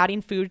you're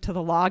adding food to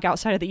the log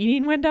outside of the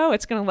eating window,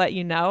 it's going to let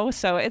you know.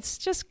 So it's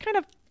just kind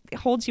of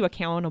holds you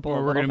accountable.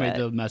 Or we're going to make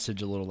the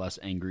message a little less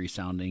angry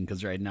sounding,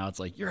 because right now it's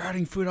like, you're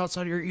adding food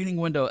outside of your eating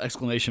window, ! It's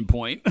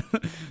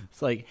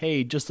like,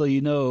 hey, just so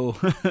you know,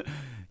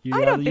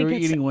 you're out of your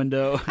eating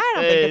window. I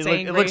don't think it's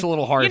angry. It looks a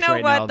little harsh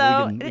right now.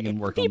 Though? We can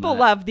work people on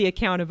that. love the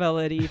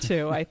accountability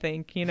too, I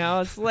think.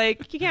 It's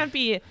like, you can't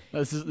be...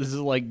 This is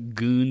like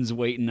goons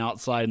waiting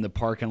outside in the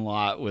parking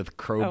lot with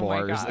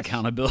crowbars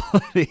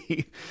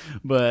accountability.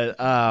 But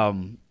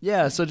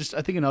yeah, so just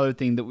I think another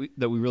thing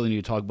that we really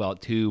need to talk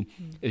about too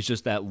is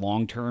just that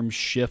long-term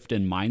shift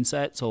in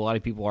mindset. So a lot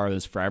of people are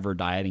this forever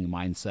dieting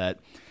mindset.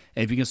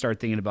 And if you can start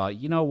thinking about,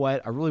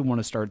 I really want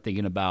to start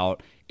thinking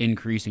about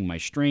increasing my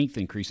strength,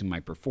 increasing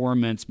my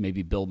performance,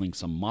 maybe building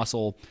some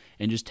muscle,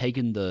 and just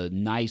taking the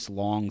nice,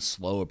 long,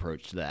 slow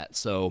approach to that.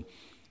 So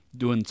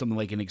doing something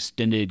like an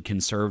extended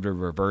conservative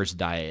reverse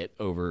diet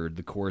over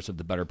the course of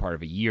the better part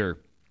of a year,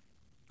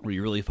 where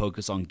you really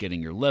focus on getting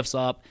your lifts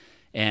up,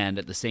 and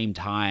at the same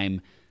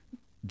time,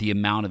 the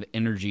amount of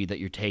energy that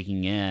you're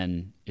taking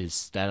in is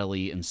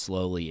steadily and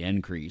slowly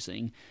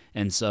increasing.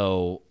 And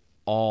so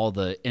all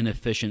the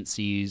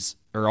inefficiencies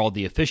or all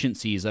the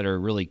efficiencies that are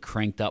really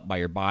cranked up by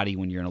your body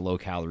when you're in a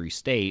low-calorie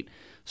state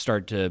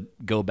start to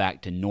go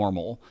back to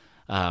normal.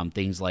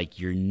 Things like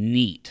your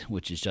NEAT,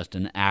 which is just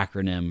an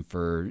acronym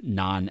for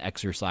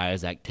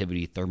non-exercise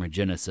activity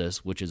thermogenesis,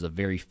 which is a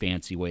very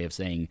fancy way of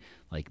saying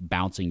like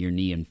bouncing your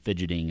knee and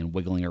fidgeting and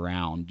wiggling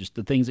around. Just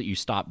the things that you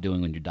stop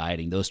doing when you're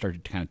dieting, those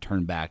start to kind of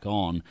turn back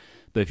on.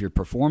 But if your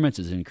performance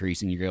is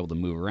increasing, you're able to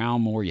move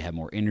around more, you have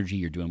more energy,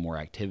 you're doing more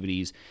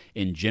activities.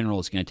 In general,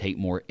 it's going to take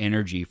more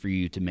energy for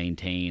you to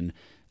maintain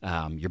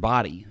your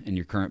body and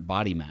your current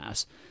body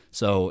mass.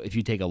 So if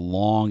you take a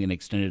long and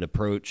extended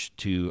approach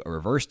to a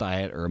reverse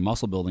diet or a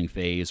muscle building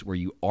phase where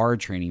you are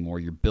training more,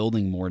 you're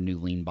building more new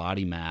lean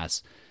body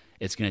mass,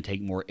 it's going to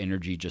take more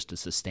energy just to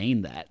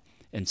sustain that.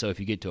 And so if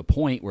you get to a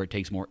point where it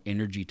takes more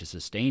energy to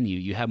sustain you,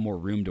 you have more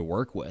room to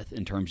work with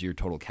in terms of your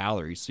total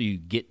calories. So you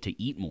get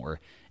to eat more,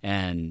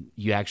 and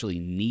you actually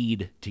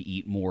need to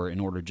eat more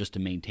in order just to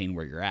maintain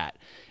where you're at.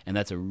 And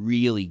that's a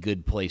really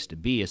good place to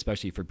be,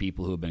 especially for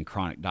people who have been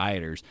chronic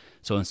dieters.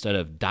 So instead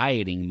of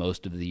dieting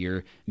most of the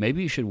year,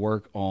 maybe you should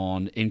work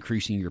on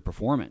increasing your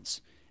performance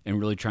and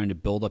really trying to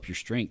build up your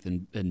strength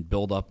and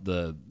build up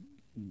the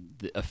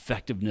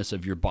effectiveness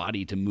of your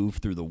body to move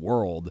through the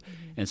world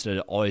instead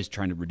of always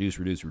trying to reduce.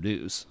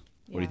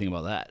 What do you think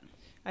about that?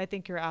 I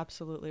think you're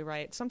absolutely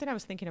right. Something I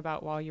was thinking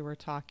about while you were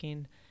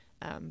talking,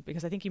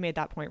 because I think you made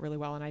that point really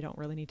well, and I don't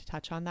really need to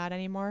touch on that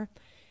anymore,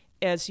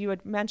 is you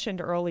had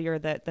mentioned earlier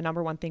that the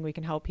number one thing we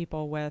can help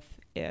people with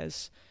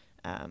is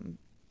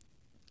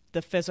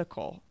the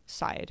physical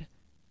side,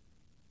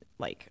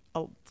 like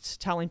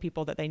telling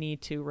people that they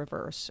need to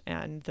reverse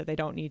and that they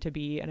don't need to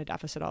be in a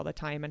deficit all the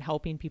time, and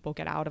helping people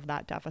get out of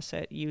that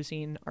deficit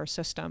using our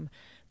system.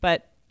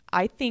 But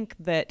I think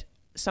that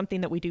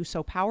something that we do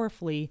so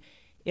powerfully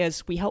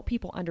is we help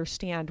people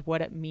understand what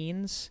it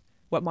means,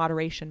 what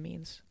moderation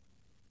means,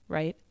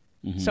 right?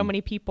 Mm-hmm. So many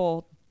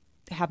people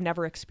have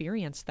never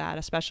experienced that,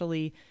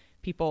 especially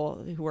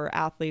people who are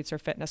athletes or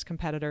fitness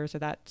competitors or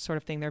that sort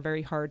of thing. They're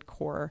very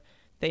hardcore.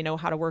 They know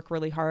how to work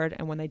really hard,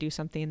 and when they do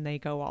something, they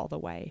go all the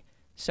way.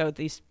 So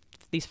these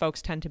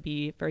folks tend to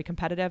be very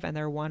competitive, and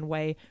they're one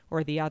way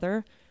or the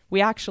other.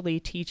 We actually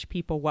teach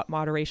people what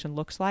moderation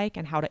looks like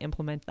and how to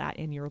implement that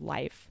in your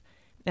life.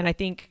 And I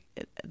think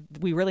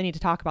we really need to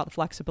talk about the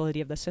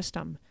flexibility of the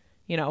system,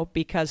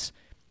 because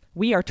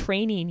we are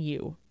training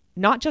you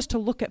not just to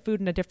look at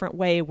food in a different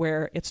way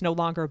where it's no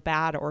longer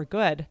bad or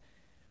good.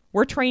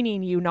 We're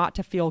training you not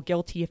to feel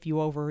guilty if you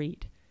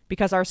overeat,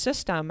 because our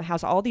system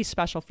has all these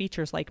special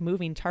features like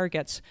moving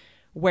targets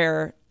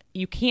where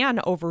you can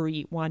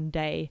overeat one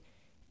day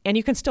and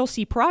you can still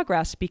see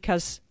progress,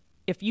 because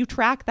if you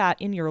track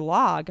that in your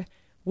log,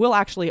 we'll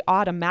actually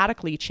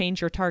automatically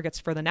change your targets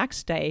for the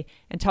next day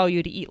and tell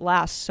you to eat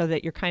less so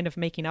that you're kind of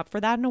making up for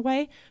that in a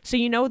way. So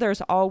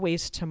there's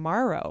always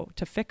tomorrow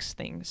to fix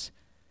things.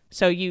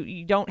 So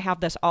you don't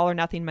have this all or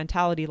nothing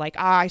mentality like,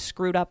 I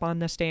screwed up on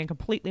this day and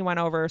completely went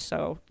over.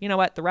 So you know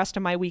what? The rest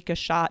of my week is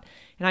shot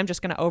and I'm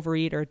just going to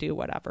overeat or do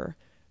whatever,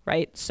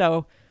 right?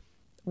 So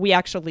we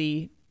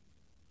actually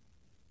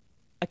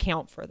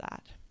account for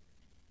that.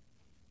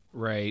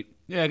 Right.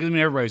 Yeah, because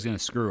everybody's going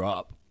to screw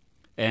up.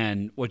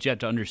 And what you have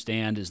to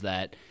understand is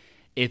that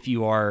if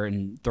you are,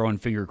 and throwing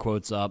finger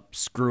quotes up,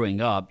 screwing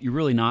up, you're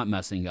really not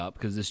messing up,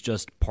 because it's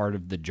just part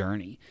of the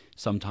journey.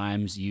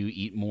 Sometimes you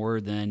eat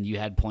more than you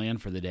had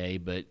planned for the day,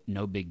 but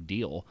no big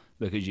deal,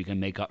 because you can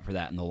make up for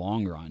that in the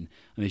long run.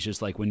 I mean, it's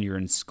just like when you're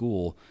in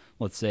school.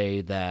 Let's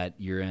say that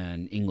you're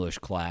in English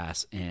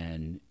class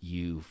and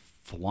you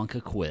flunk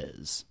a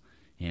quiz.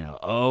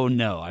 Oh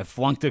no, I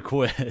flunked a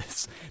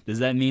quiz. Does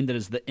that mean that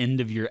it's the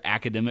end of your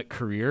academic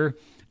career?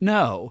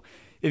 No.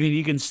 I mean,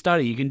 you can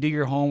study, you can do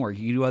your homework,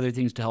 you can do other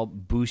things to help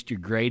boost your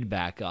grade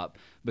back up,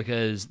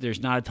 because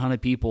there's not a ton of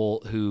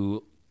people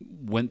who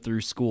went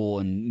through school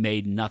and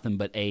made nothing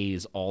but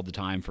A's all the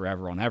time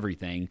forever on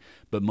everything,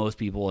 but most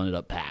people ended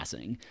up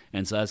passing.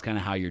 And so that's kind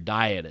of how your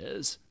diet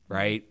is,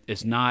 right?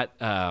 It's not,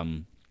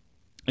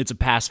 it's a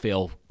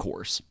pass-fail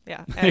course.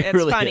 Yeah, It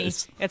really funny.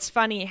 is. It's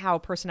funny how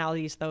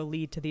personalities, though,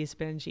 lead to these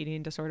binge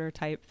eating disorder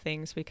type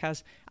things,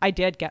 because I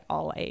did get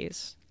all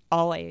A's,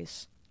 all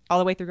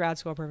the way through grad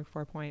school, perfect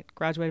 4-point,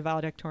 graduated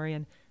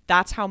valedictorian.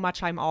 That's how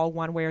much I'm all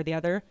one way or the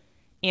other.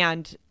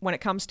 And when it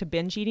comes to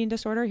binge eating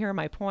disorder, here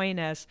my point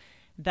is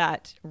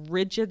that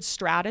rigid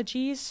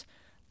strategies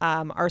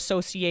are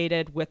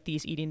associated with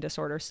these eating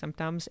disorder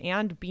symptoms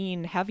and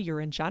being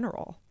heavier in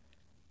general,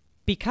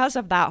 because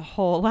of that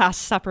whole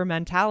Last Supper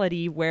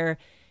mentality where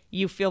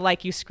you feel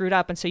like you screwed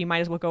up and so you might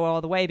as well go all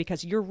the way,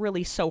 because you're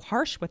really so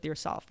harsh with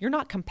yourself. You're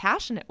not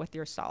compassionate with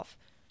yourself.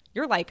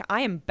 You're like,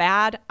 I am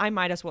bad. I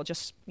might as well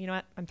just, you know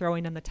what? I'm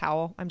throwing in the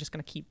towel. I'm just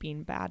going to keep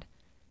being bad.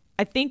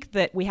 I think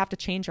that we have to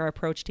change our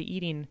approach to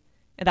eating.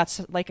 And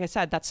that's, like I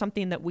said, that's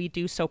something that we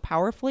do so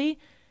powerfully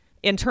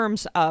in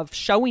terms of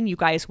showing you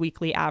guys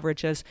weekly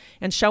averages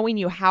and showing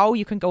you how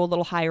you can go a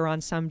little higher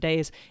on some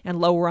days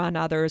and lower on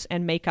others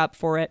and make up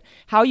for it.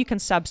 How you can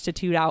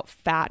substitute out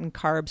fat and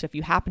carbs. If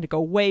you happen to go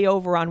way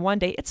over on one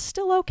day, it's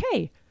still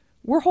okay.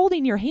 We're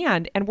holding your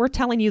hand and we're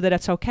telling you that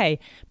it's okay,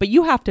 but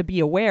you have to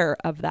be aware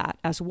of that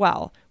as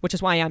well, which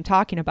is why I'm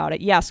talking about it.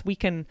 Yes, we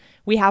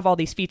have all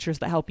these features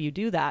that help you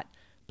do that,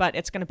 but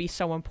it's going to be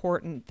so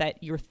important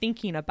that you're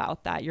thinking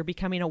about that. You're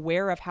becoming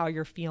aware of how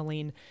you're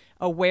feeling,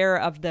 aware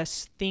of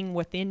this thing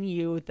within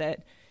you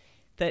that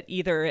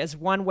either is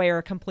one way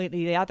or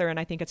completely the other. And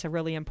I think it's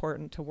really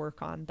important to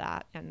work on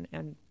that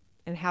and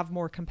have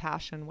more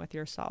compassion with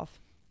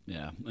yourself.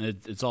 Yeah,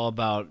 it's all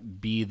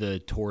about be the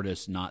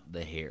tortoise, not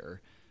the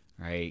hare.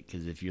 Right?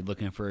 Because if you're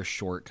looking for a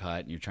shortcut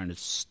and you're trying to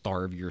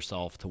starve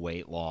yourself to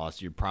weight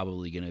loss, you're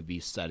probably going to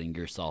be setting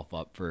yourself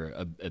up for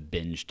a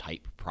binge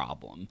type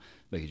problem,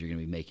 because you're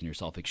going to be making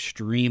yourself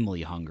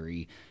extremely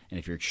hungry. And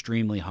if you're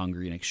extremely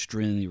hungry and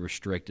extremely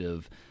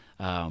restrictive,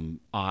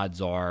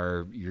 odds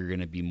are you're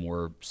going to be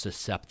more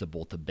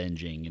susceptible to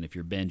binging. And if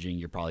you're binging,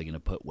 you're probably going to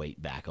put weight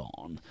back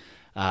on.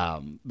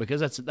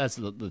 Because that's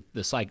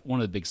one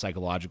of the big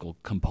psychological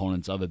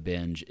components of a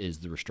binge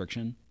is the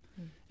restriction.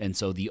 And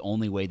so the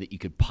only way that you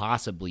could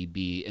possibly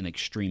be in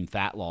extreme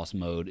fat loss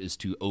mode is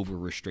to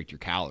over-restrict your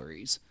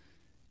calories.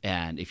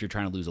 And if you're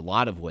trying to lose a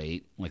lot of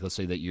weight, like let's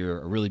say that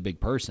you're a really big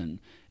person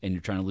and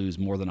you're trying to lose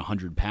more than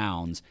 100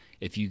 pounds,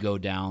 if you go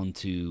down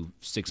to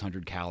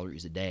 600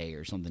 calories a day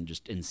or something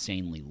just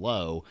insanely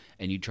low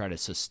and you try to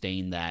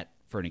sustain that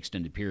for an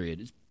extended period,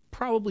 it's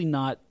probably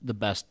not the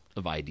best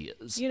of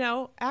ideas.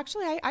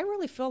 Actually, I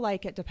really feel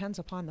like it depends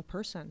upon the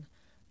person.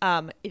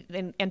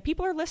 And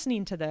people are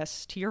listening to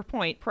this, to your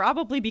point,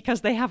 probably because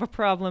they have a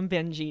problem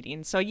binge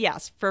eating. So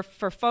yes, for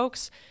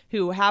folks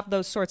who have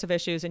those sorts of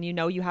issues and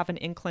you have an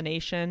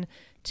inclination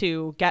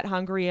to get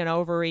hungry and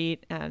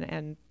overeat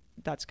and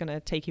that's going to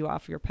take you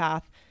off your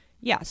path,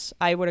 yes,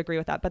 I would agree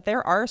with that. But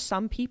there are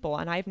some people,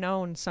 and I've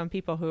known some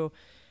people who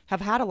have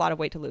had a lot of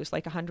weight to lose,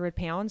 like 100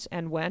 pounds,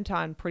 and went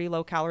on pretty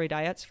low calorie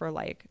diets for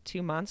like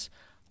 2 months,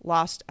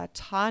 lost a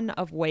ton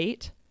of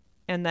weight,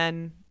 and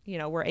then,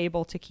 were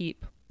able to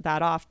keep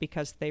that off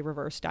because they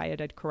reverse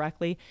dieted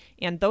correctly.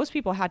 And those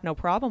people had no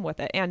problem with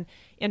it. And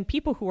in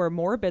people who are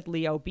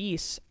morbidly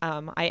obese,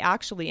 I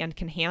actually, and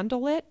can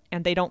handle it,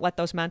 and they don't let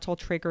those mental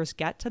triggers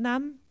get to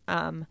them.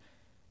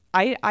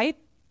 I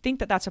think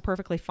that that's a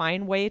perfectly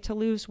fine way to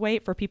lose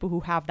weight for people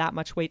who have that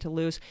much weight to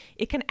lose.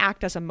 It can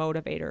act as a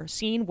motivator.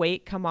 Seeing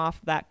weight come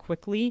off that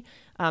quickly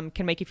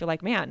can make you feel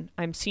like, man,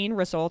 I'm seeing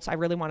results. I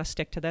really want to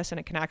stick to this, and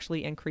it can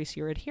actually increase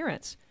your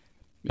adherence.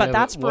 But Yeah,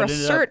 that's for a what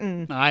ended up-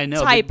 certain I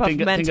know, type but of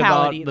think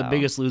mentality. about the though.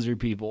 Biggest Loser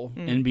people,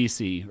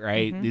 NBC,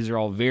 right? Mm-hmm. These are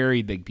all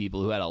very big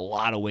people who had a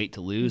lot of weight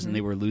to lose, and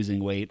they were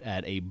losing weight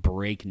at a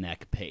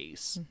breakneck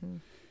pace. Mm-hmm.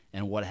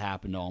 And what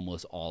happened to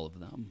almost all of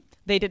them?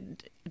 They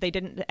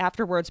didn't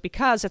afterwards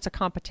because it's a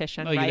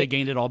competition, Oh, right? they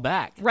gained it all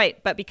back. Right,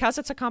 but because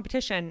it's a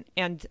competition,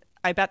 and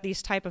I bet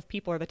these type of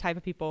people are the type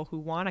of people who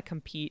want to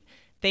compete,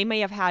 they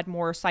may have had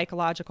more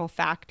psychological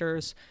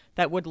factors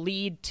that would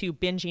lead to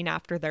binging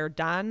after they're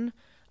done.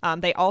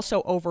 They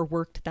also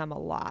overworked them a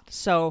lot.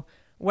 So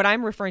what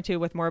I'm referring to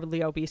with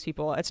morbidly obese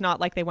people, it's not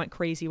like they went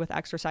crazy with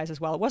exercise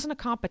as well. It wasn't a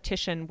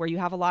competition where you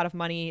have a lot of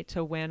money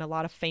to win, a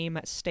lot of fame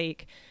at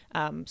stake.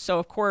 So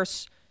of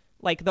course,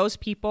 like those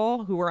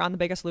people who were on The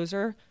Biggest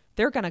Loser,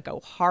 they're going to go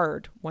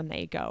hard when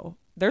they go.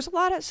 There's a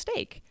lot at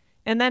stake.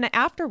 And then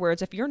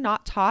afterwards, if you're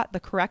not taught the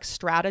correct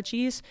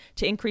strategies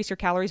to increase your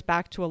calories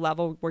back to a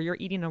level where you're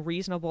eating a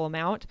reasonable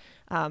amount,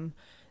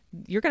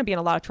 you're going to be in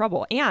a lot of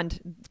trouble.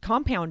 And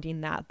compounding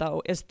that,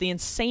 though, is the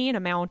insane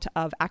amount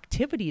of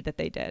activity that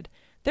they did.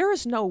 There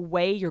is no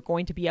way you're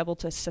going to be able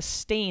to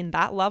sustain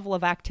that level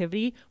of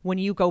activity when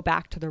you go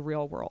back to the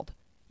real world.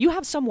 You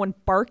have someone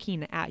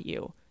barking at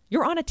you.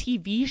 You're on a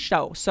TV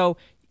show. So,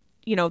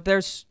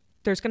 there's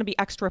going to be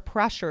extra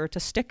pressure to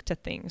stick to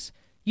things.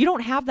 You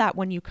don't have that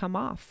when you come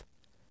off.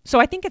 So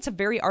I think it's a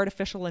very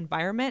artificial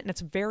environment, and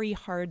it's very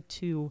hard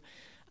to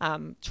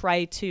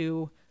try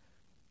to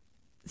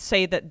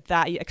say that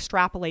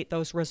extrapolate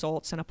those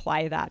results and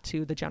apply that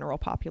to the general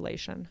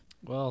population.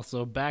 Well,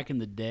 so back in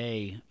the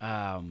day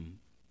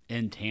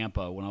in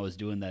Tampa, when I was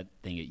doing that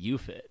thing at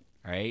UFIT,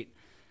 right,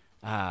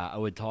 I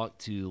would talk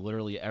to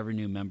literally every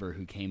new member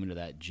who came into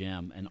that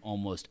gym, and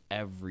almost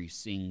every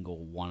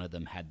single one of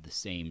them had the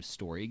same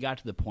story. It got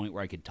to the point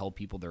where I could tell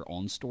people their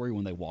own story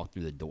when they walked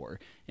through the door,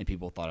 and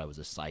people thought I was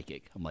a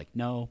psychic. I'm like,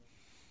 no,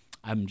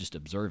 I'm just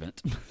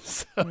observant.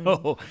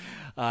 And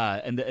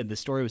the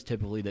story was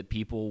typically that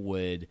people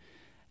would,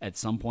 at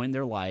some point in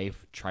their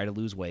life, try to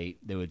lose weight.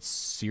 They would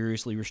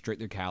seriously restrict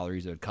their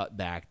calories. They would cut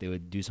back. They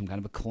would do some kind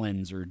of a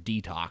cleanse or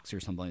detox or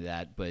something like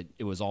that. But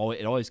it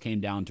always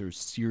came down to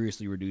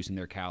seriously reducing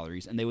their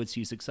calories, and they would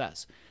see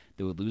success.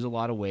 They would lose a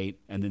lot of weight,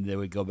 and then they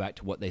would go back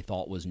to what they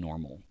thought was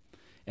normal.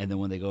 And then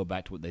when they go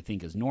back to what they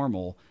think is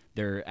normal,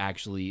 there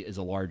actually is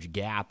a large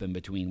gap in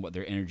between what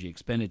their energy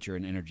expenditure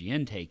and energy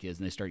intake is,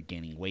 and they start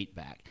gaining weight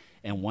back.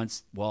 And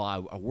once, I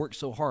worked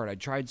so hard, I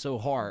tried so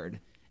hard,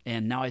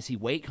 and now I see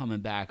weight coming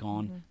back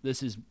on.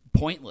 This is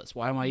pointless.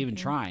 Why am I even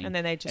trying? And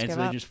then they just give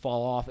they up. just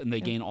fall off, and they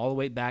gain all the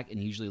weight back,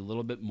 and usually a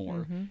little bit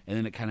more. And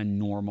then it kind of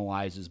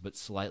normalizes, but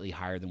slightly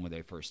higher than when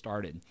they first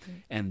started.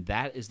 And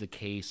that is the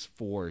case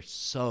for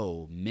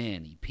so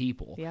many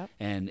people. Yep.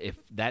 And if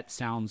that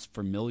sounds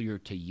familiar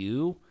to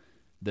you,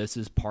 this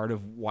is part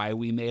of why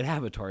we made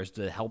avatars,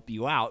 to help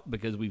you out,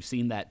 because we've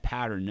seen that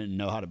pattern and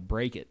know how to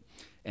break it.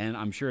 And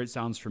I'm sure it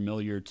sounds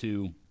familiar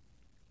to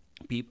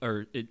people,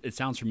 or it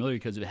sounds familiar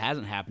because if it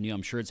hasn't happened to you,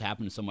 I'm sure it's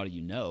happened to somebody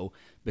you know,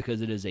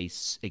 because it is a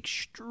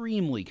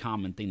extremely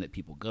common thing that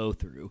people go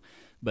through.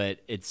 But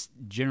it's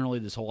generally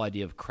this whole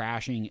idea of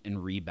crashing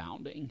and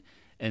rebounding.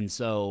 And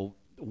so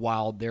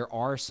while there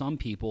are some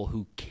people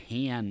who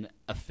can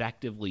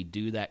effectively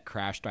do that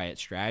crash diet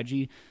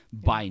strategy,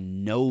 by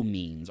no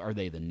means are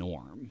they the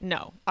norm.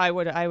 No, I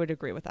would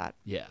agree with that.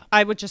 Yeah.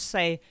 I would just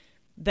say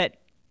that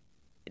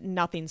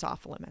nothing's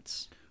off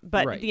limits.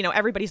 But, Right.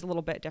 Everybody's a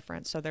little bit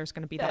different. So there's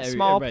going to be that Yeah,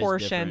 small everybody's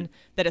portion different.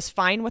 that is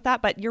fine with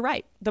that. But you're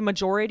right. The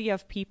majority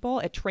of people,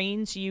 it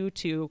trains you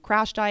to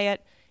crash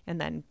diet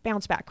and then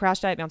bounce back,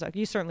 crash diet, bounce back.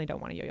 You certainly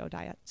don't want a yo-yo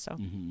diet. So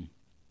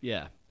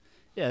Yeah.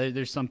 Yeah,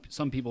 there's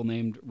some people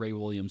named Ray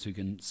Williams who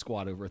can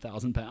squat over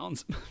 1,000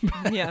 pounds.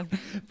 yeah.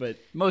 But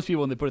most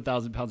people, when they put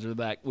 1,000 pounds on their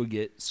back, would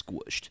get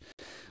squished.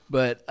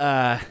 But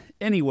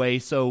anyway,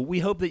 so we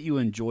hope that you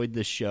enjoyed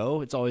this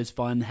show. It's always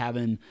fun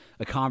having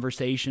a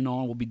conversation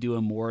on. We'll be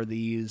doing more of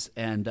these.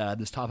 And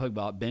this topic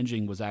about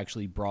binging was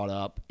actually brought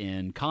up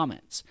in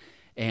comments.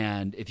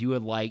 And if you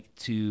would like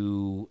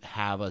to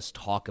have us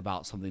talk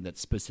about something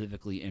that's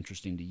specifically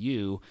interesting to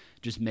you,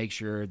 just make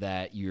sure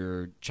that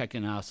you're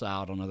checking us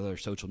out on other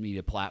social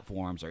media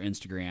platforms, or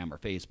Instagram or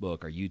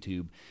Facebook or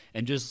YouTube,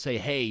 and just say,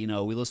 hey,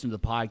 we listened to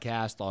the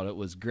podcast, thought it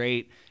was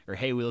great, or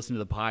hey, we listened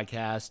to the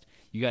podcast,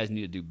 you guys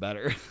need to do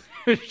better.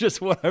 Just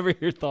whatever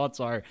your thoughts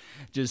are,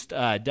 just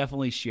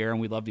definitely share,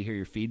 and we'd love to hear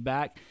your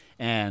feedback,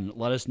 and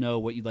let us know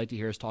what you'd like to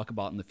hear us talk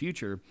about in the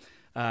future.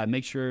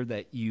 Make sure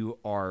that you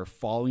are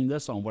following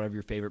this on whatever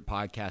your favorite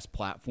podcast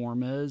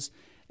platform is.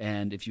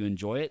 And if you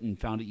enjoy it and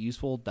found it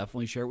useful,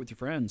 definitely share it with your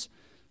friends.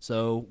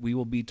 So we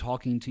will be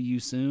talking to you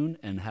soon,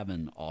 and have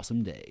an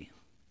awesome day.